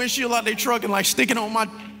big old windshield out their truck and like stick it on my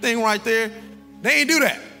thing right there. They ain't do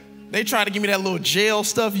that. They tried to give me that little gel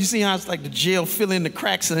stuff. You see how it's like the gel fill in the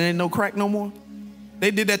cracks and there ain't no crack no more?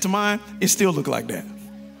 They did that to mine. It still looked like that.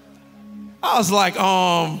 I was like,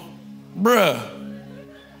 bruh,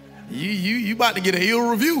 you about to get an ill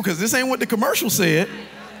review because this ain't what the commercial said.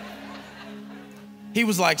 He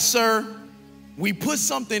was like, sir, we put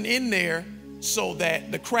something in there so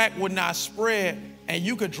that the crack would not spread and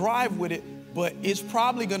you could drive with it, but it's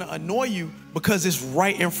probably gonna annoy you because it's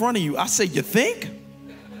right in front of you. I said, you think?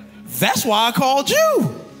 That's why I called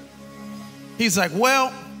you. He's like,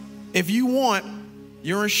 well, if you want,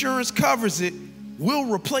 your insurance covers it, we'll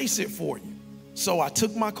replace it for you. So I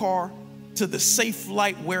took my car to the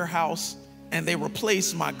Safelite warehouse and they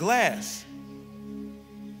replaced my glass.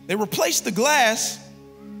 They replaced the glass,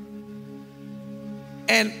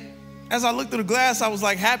 and as I looked through the glass, I was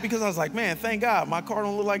like happy because I was like, man, thank God, my car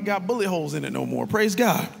don't look like it got bullet holes in it no more. Praise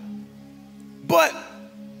God. But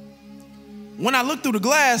when I looked through the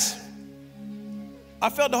glass, I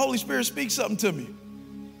felt the Holy Spirit speak something to me.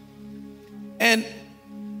 And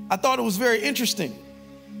I thought it was very interesting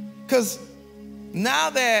because now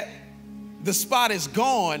that the spot is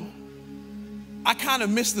gone, I kind of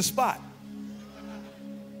missed the spot.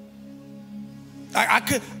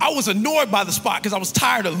 I was annoyed by the spot because I was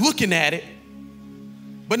tired of looking at it.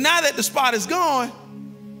 But now that the spot is gone,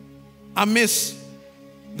 I miss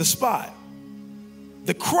the spot.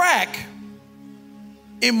 The crack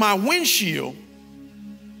in my windshield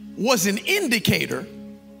was an indicator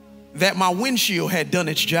that my windshield had done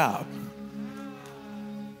its job.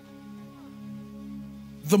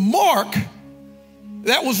 The mark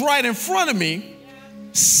that was right in front of me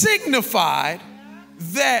signified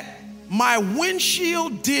that my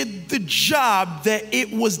windshield did the job that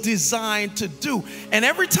it was designed to do. And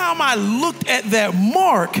every time I looked at that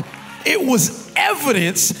mark, it was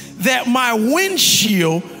evidence that my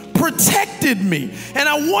windshield protected me. And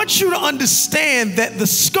I want you to understand that the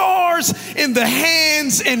scars in the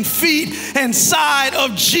hands and feet and side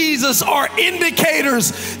of Jesus are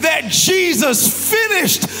indicators that Jesus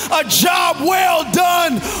finished a job well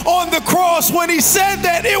done on the cross. When he said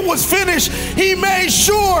that it was finished, he made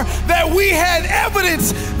sure that we had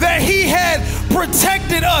evidence that he had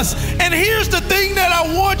protected us. And here's the thing that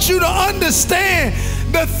I want you to understand.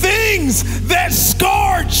 The things that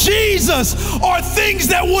scarred Jesus are things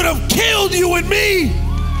that would have killed you and me.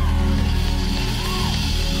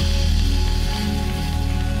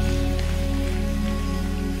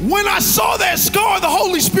 When I saw that scar, the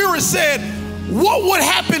Holy Spirit said, what would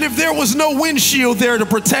happen if there was no windshield there to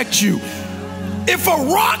protect you? If a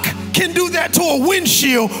rock can do that to a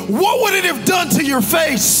windshield, what would it have done to your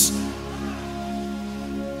face?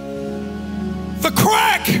 The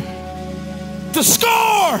crack, the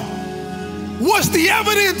scar was the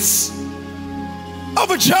evidence of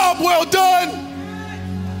a job well done.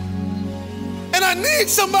 And I need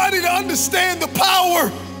somebody to understand the power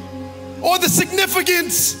or the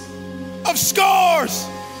significance of scars,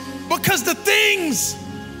 because the things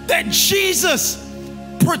that Jesus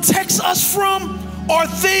protects us from are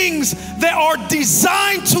things that are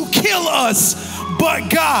designed to kill us, but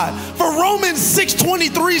God. For Romans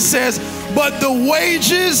 6:23 says, but the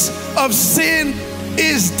wages of sin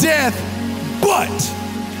is death. But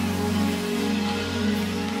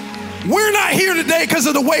we're not here today because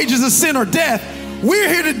of the wages of sin or death. We're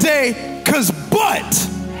here today because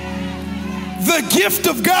the gift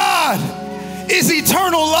of God is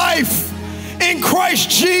eternal life in Christ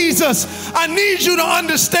Jesus. I need you to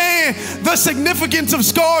understand the significance of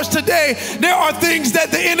scars today. There are things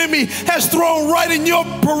that the enemy has thrown right in your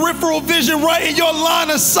peripheral vision, right in your line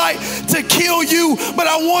of sight to kill you. But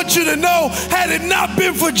I want you to know, had it not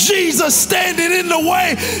been for Jesus standing in the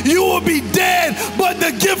way, you will be dead. But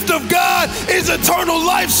the gift of God is eternal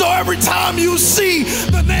life. So every time you see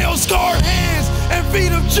the nail-scarred hands and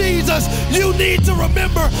feet of Jesus, you need to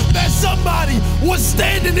remember that somebody was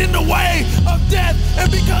standing in the way of death,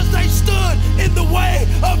 and because they stood in the way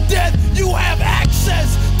of death, you have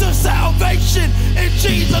access to salvation in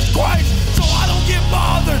Jesus Christ. So I don't get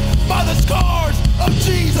bothered by the scars of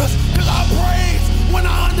Jesus, because I praise when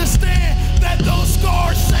I understand that those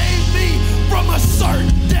scars saved me from a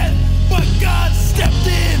certain death. But God stepped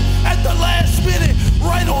in at the last minute,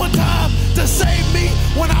 right on time, to save me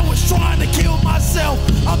when I was trying to kill myself.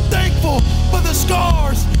 I'm thankful for the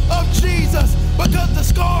scars of Jesus, because the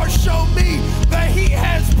scars show me that he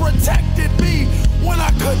has protected me when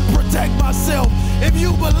I couldn't protect myself. If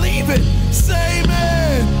you believe it, say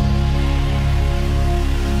amen.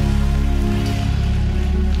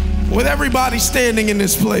 With everybody standing in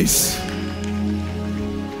this place,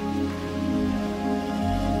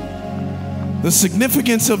 the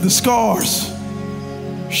significance of the scars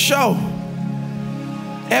show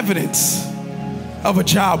evidence of a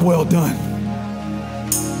job well done.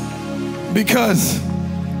 Because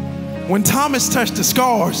when Thomas touched the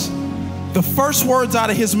scars, the first words out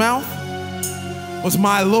of his mouth was,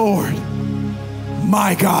 "My Lord,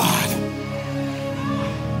 my God."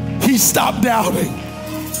 He stopped doubting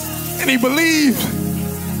and he believed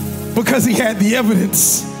because he had the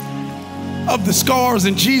evidence of the scars.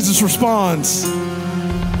 And Jesus responds,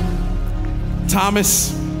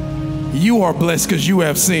 "Thomas, you are blessed because you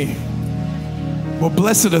have seen. But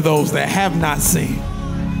blessed are those that have not seen,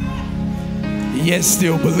 yet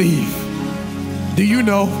still believe." Do you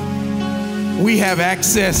know we have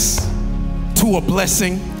access to a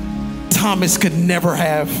blessing Thomas could never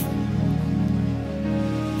have?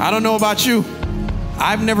 I don't know about you.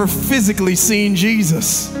 I've never physically seen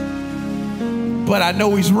Jesus, but I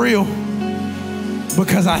know he's real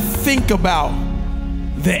because I think about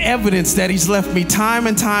the evidence that he's left me time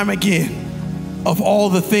and time again of all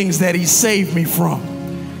the things that he saved me from.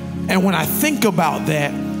 And when I think about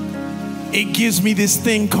that, it gives me this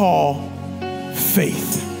thing called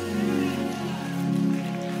faith.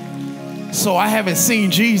 So I haven't seen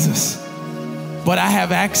Jesus, but I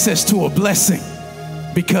have access to a blessing,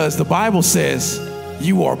 because the Bible says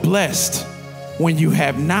you are blessed when you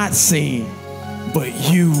have not seen, but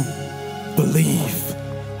you believe.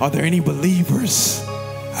 Are there any believers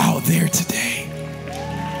out there today?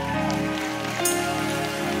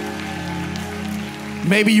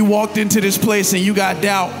 Maybe you walked into this place and you got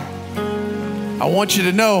doubt. I want you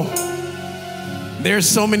to know there's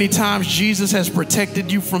so many times Jesus has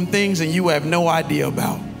protected you from things and you have no idea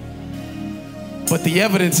about. But the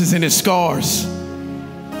evidence is in his scars.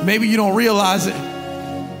 Maybe you don't realize it,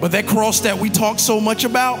 but that cross that we talk so much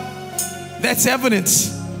about, that's evidence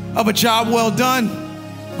of a job well done.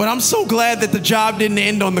 But I'm so glad that the job didn't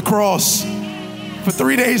end on the cross. For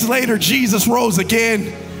 3 days later, Jesus rose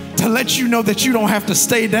again to let you know that you don't have to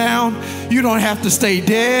stay down. You don't have to stay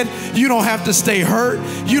dead. You don't have to stay hurt.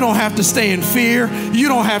 You don't have to stay in fear. You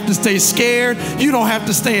don't have to stay scared. You don't have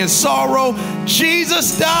to stay in sorrow.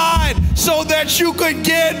 Jesus died so that you could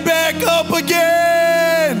get back up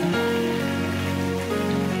again.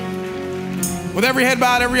 With every head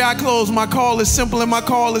bowed, every eye closed, my call is simple and my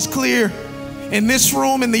call is clear. In this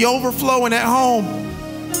room, in the overflow, and at home,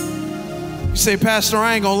 you say, "Pastor,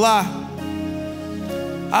 I ain't gonna lie.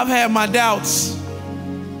 I've had my doubts.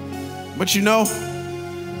 But you know,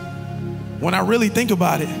 when I really think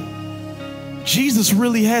about it, Jesus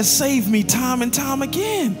really has saved me time and time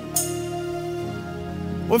again."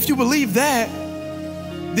 Well, if you believe that,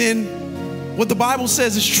 then what the Bible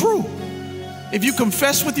says is true. If you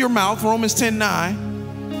confess with your mouth, Romans 10:9,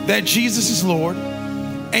 that Jesus is Lord,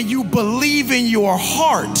 and you believe in your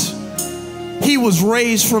heart he was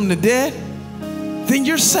raised from the dead, then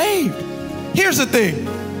you're saved. Here's the thing.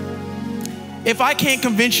 If I can't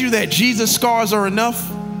convince you that Jesus' scars are enough,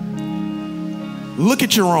 look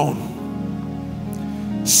at your own.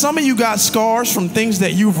 Some of you got scars from things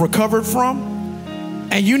that you've recovered from,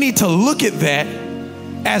 and you need to look at that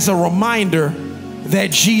as a reminder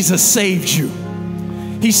that Jesus saved you.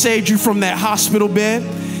 He saved you from that hospital bed.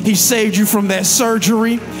 He saved you from that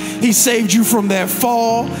surgery. He saved you from that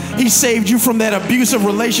fall. He saved you from that abusive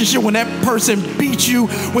relationship when that person beat you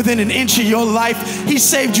within an inch of your life. He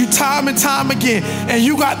saved you time and time again, and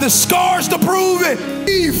you got the scars to prove it.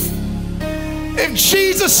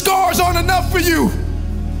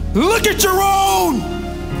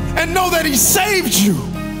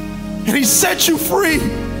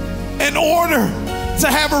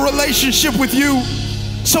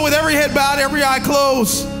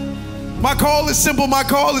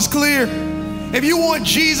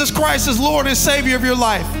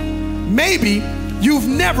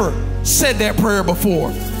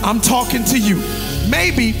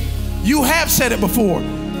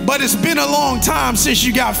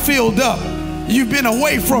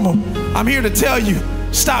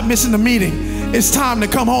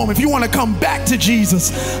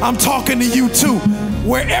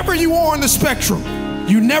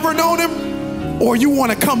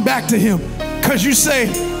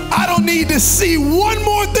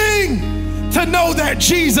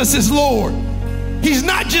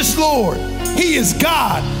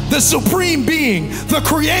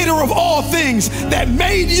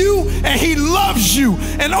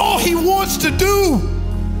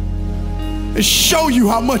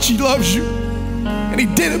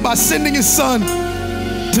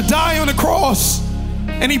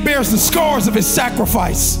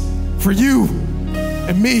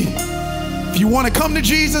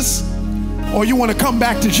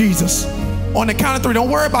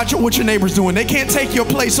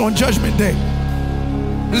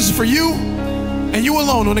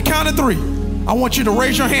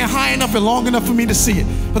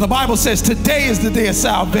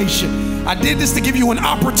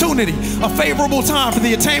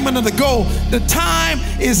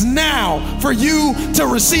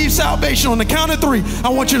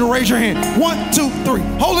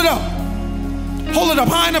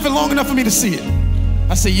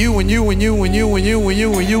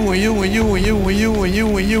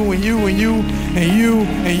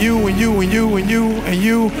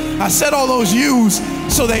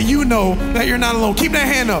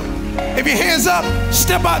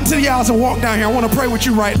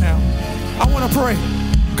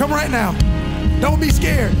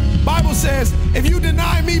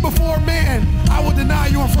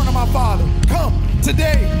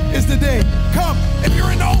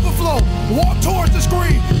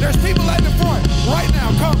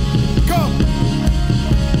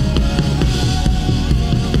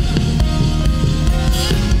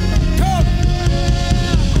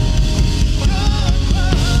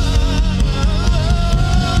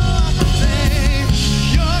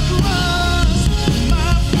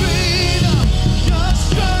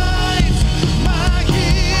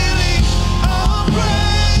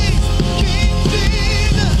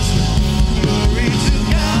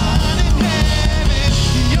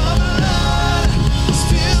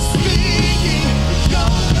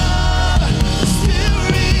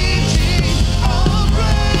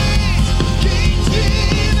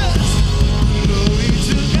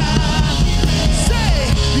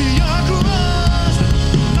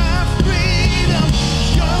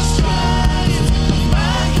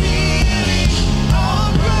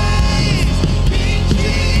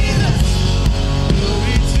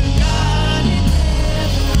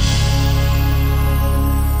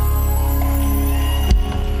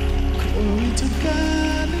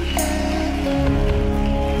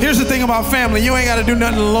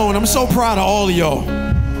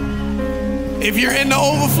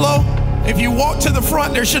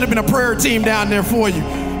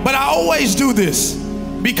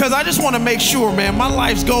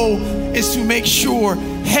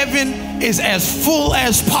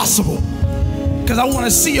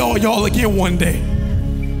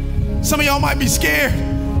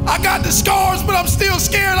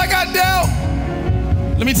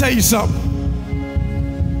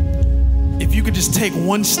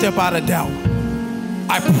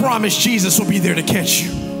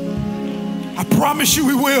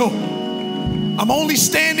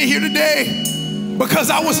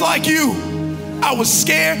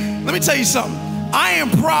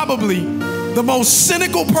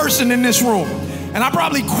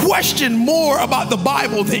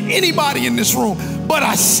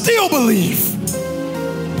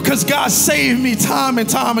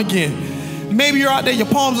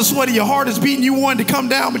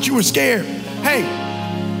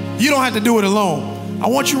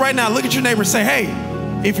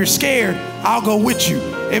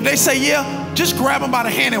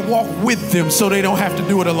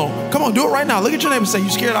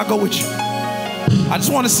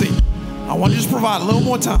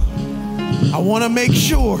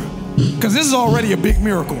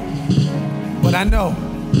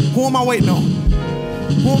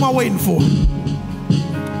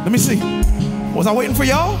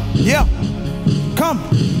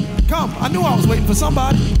 Come. I knew I was waiting for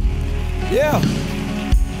somebody. Yeah.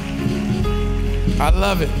 I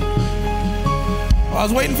love it. I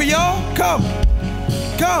was waiting for y'all. Come.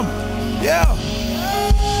 Come. Yeah.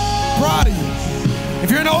 Proud of you. If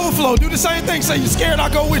you're in the overflow, do the same thing. Say you're scared, I'll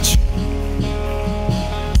go with you.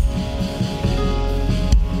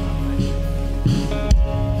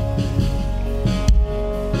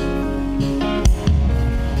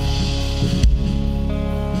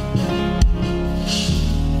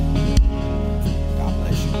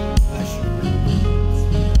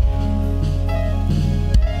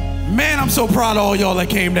 I'm so proud of all y'all that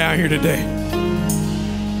came down here today.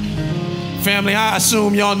 Family, I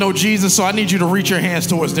assume y'all know Jesus, so I need you to reach your hands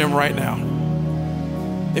towards them right now.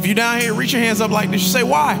 If you're down here, reach your hands up like this. You say,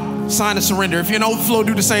 why? Sign of surrender. If you're in overflow,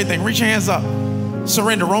 do the same thing. Reach your hands up.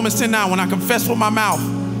 Surrender. Romans 10:9, when I confess with my mouth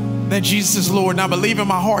that Jesus is Lord and I believe in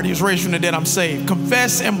my heart he was raised from the dead, I'm saved.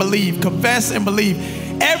 Confess and believe. Confess and believe.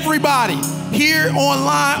 Everybody here,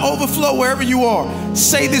 online, overflow, wherever you are,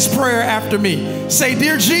 say this prayer after me. Say,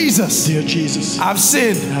 dear Jesus. Dear Jesus. I've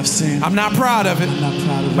sinned. I've sinned. I'm not proud of it. I'm not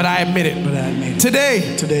proud of it. But I admit it. But I admit it.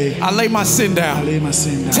 Today, I lay my sin down. I lay my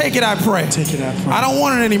sin down. Take it, I pray. Take it, I pray. I don't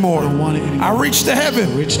want it anymore. I don't want it anymore. I reach to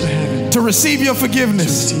heaven. I reach to heaven. To receive your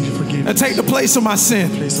forgiveness. To receive your forgiveness. And take the place of my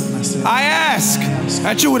sin. The place of my sin. I ask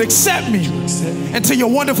that you would accept me into your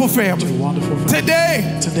wonderful family. To your wonderful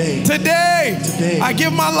family. Today, I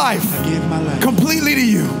give my life. Completely to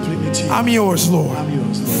you. Completely to you. I'm yours, Lord. I'm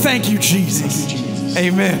yours, Lord. Thank you, Jesus. Thank you, Jesus.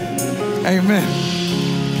 Amen. Amen.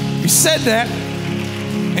 You said that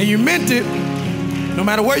and you meant it. No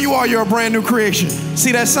matter where you are, you're a brand new creation.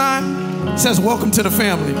 See that sign? It says, welcome to the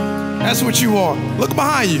family. That's what you are. Look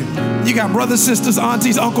behind you. You got brothers, sisters,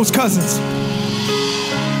 aunties, uncles, cousins.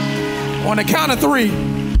 On the count of 3,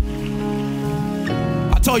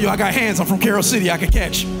 I told you I got hands. I'm from Carroll City. I can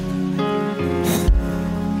catch.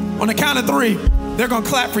 On the count of 3, they're going to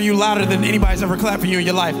clap for you louder than anybody's ever clapped for you in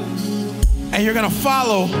your life. And you're going to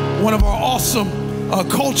follow one of our awesome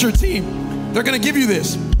culture team. They're going to give you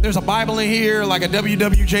this. There's a Bible in here, like a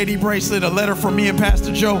WWJD bracelet, a letter from me and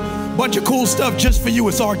Pastor Joe. Bunch of cool stuff just for you.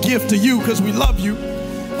 It's our gift to you because we love you.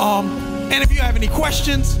 And if you have any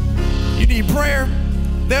questions, you need prayer,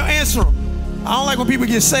 they'll answer them. I don't like when people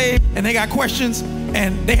get saved and they got questions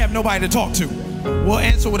and they have nobody to talk to. We'll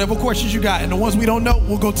answer whatever questions you got. And the ones we don't know,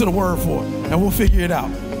 we'll go to the word for it. And we'll figure it out.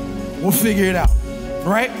 We'll figure it out.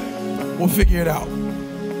 Right? We'll figure it out.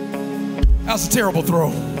 That was a terrible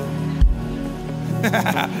throw.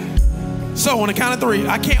 So on the count of 3,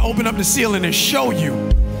 I can't open up the ceiling and show you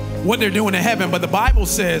what they're doing in heaven. But the Bible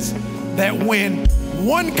says that when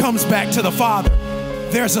one comes back to the Father,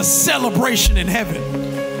 there's a celebration in heaven.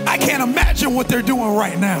 I can't imagine what they're doing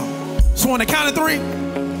right now. So on the count of 3,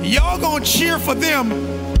 y'all gonna cheer for them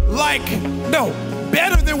like, no,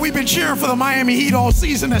 better than we've been cheering for the Miami Heat all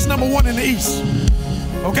season. That's number 1 in the East.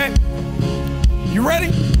 Okay? You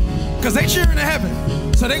ready? Because they cheering in heaven.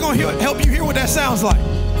 So they're gonna help you hear what that sounds like.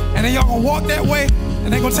 And then y'all gonna walk that way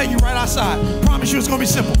and they're gonna take you right outside. Promise you it's gonna be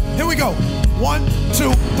simple. Here we go. 1,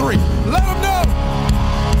 2, 3. Let them know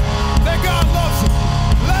that God loves them.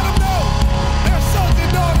 Let them know they're sons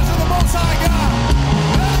and daughters of the Most High God.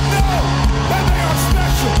 Let them know that they are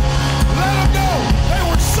special. Let them know they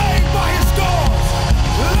were saved by His scars.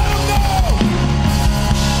 Let them know.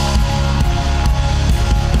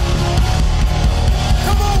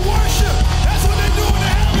 Come on, worship. That's what they do in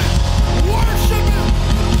heaven. Worship Him.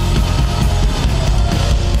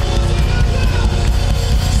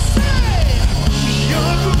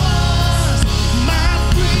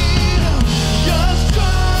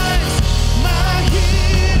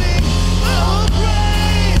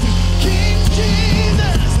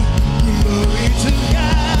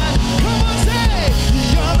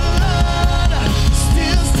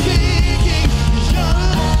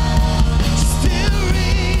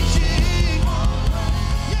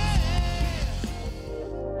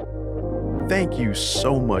 Thank you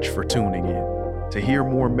so much for tuning in. To hear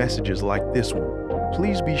more messages like this one,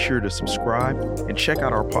 please be sure to subscribe and check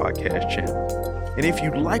out our podcast channel. And if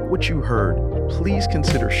you like what you heard, please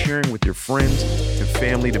consider sharing with your friends and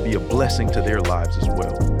family to be a blessing to their lives as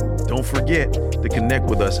well. Don't forget to connect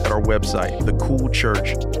with us at our website,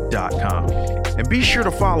 thecoolchurch.com. And be sure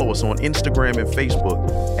to follow us on Instagram and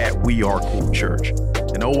Facebook at We Are Cool Church.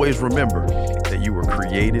 And always remember that you were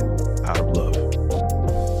created out of love.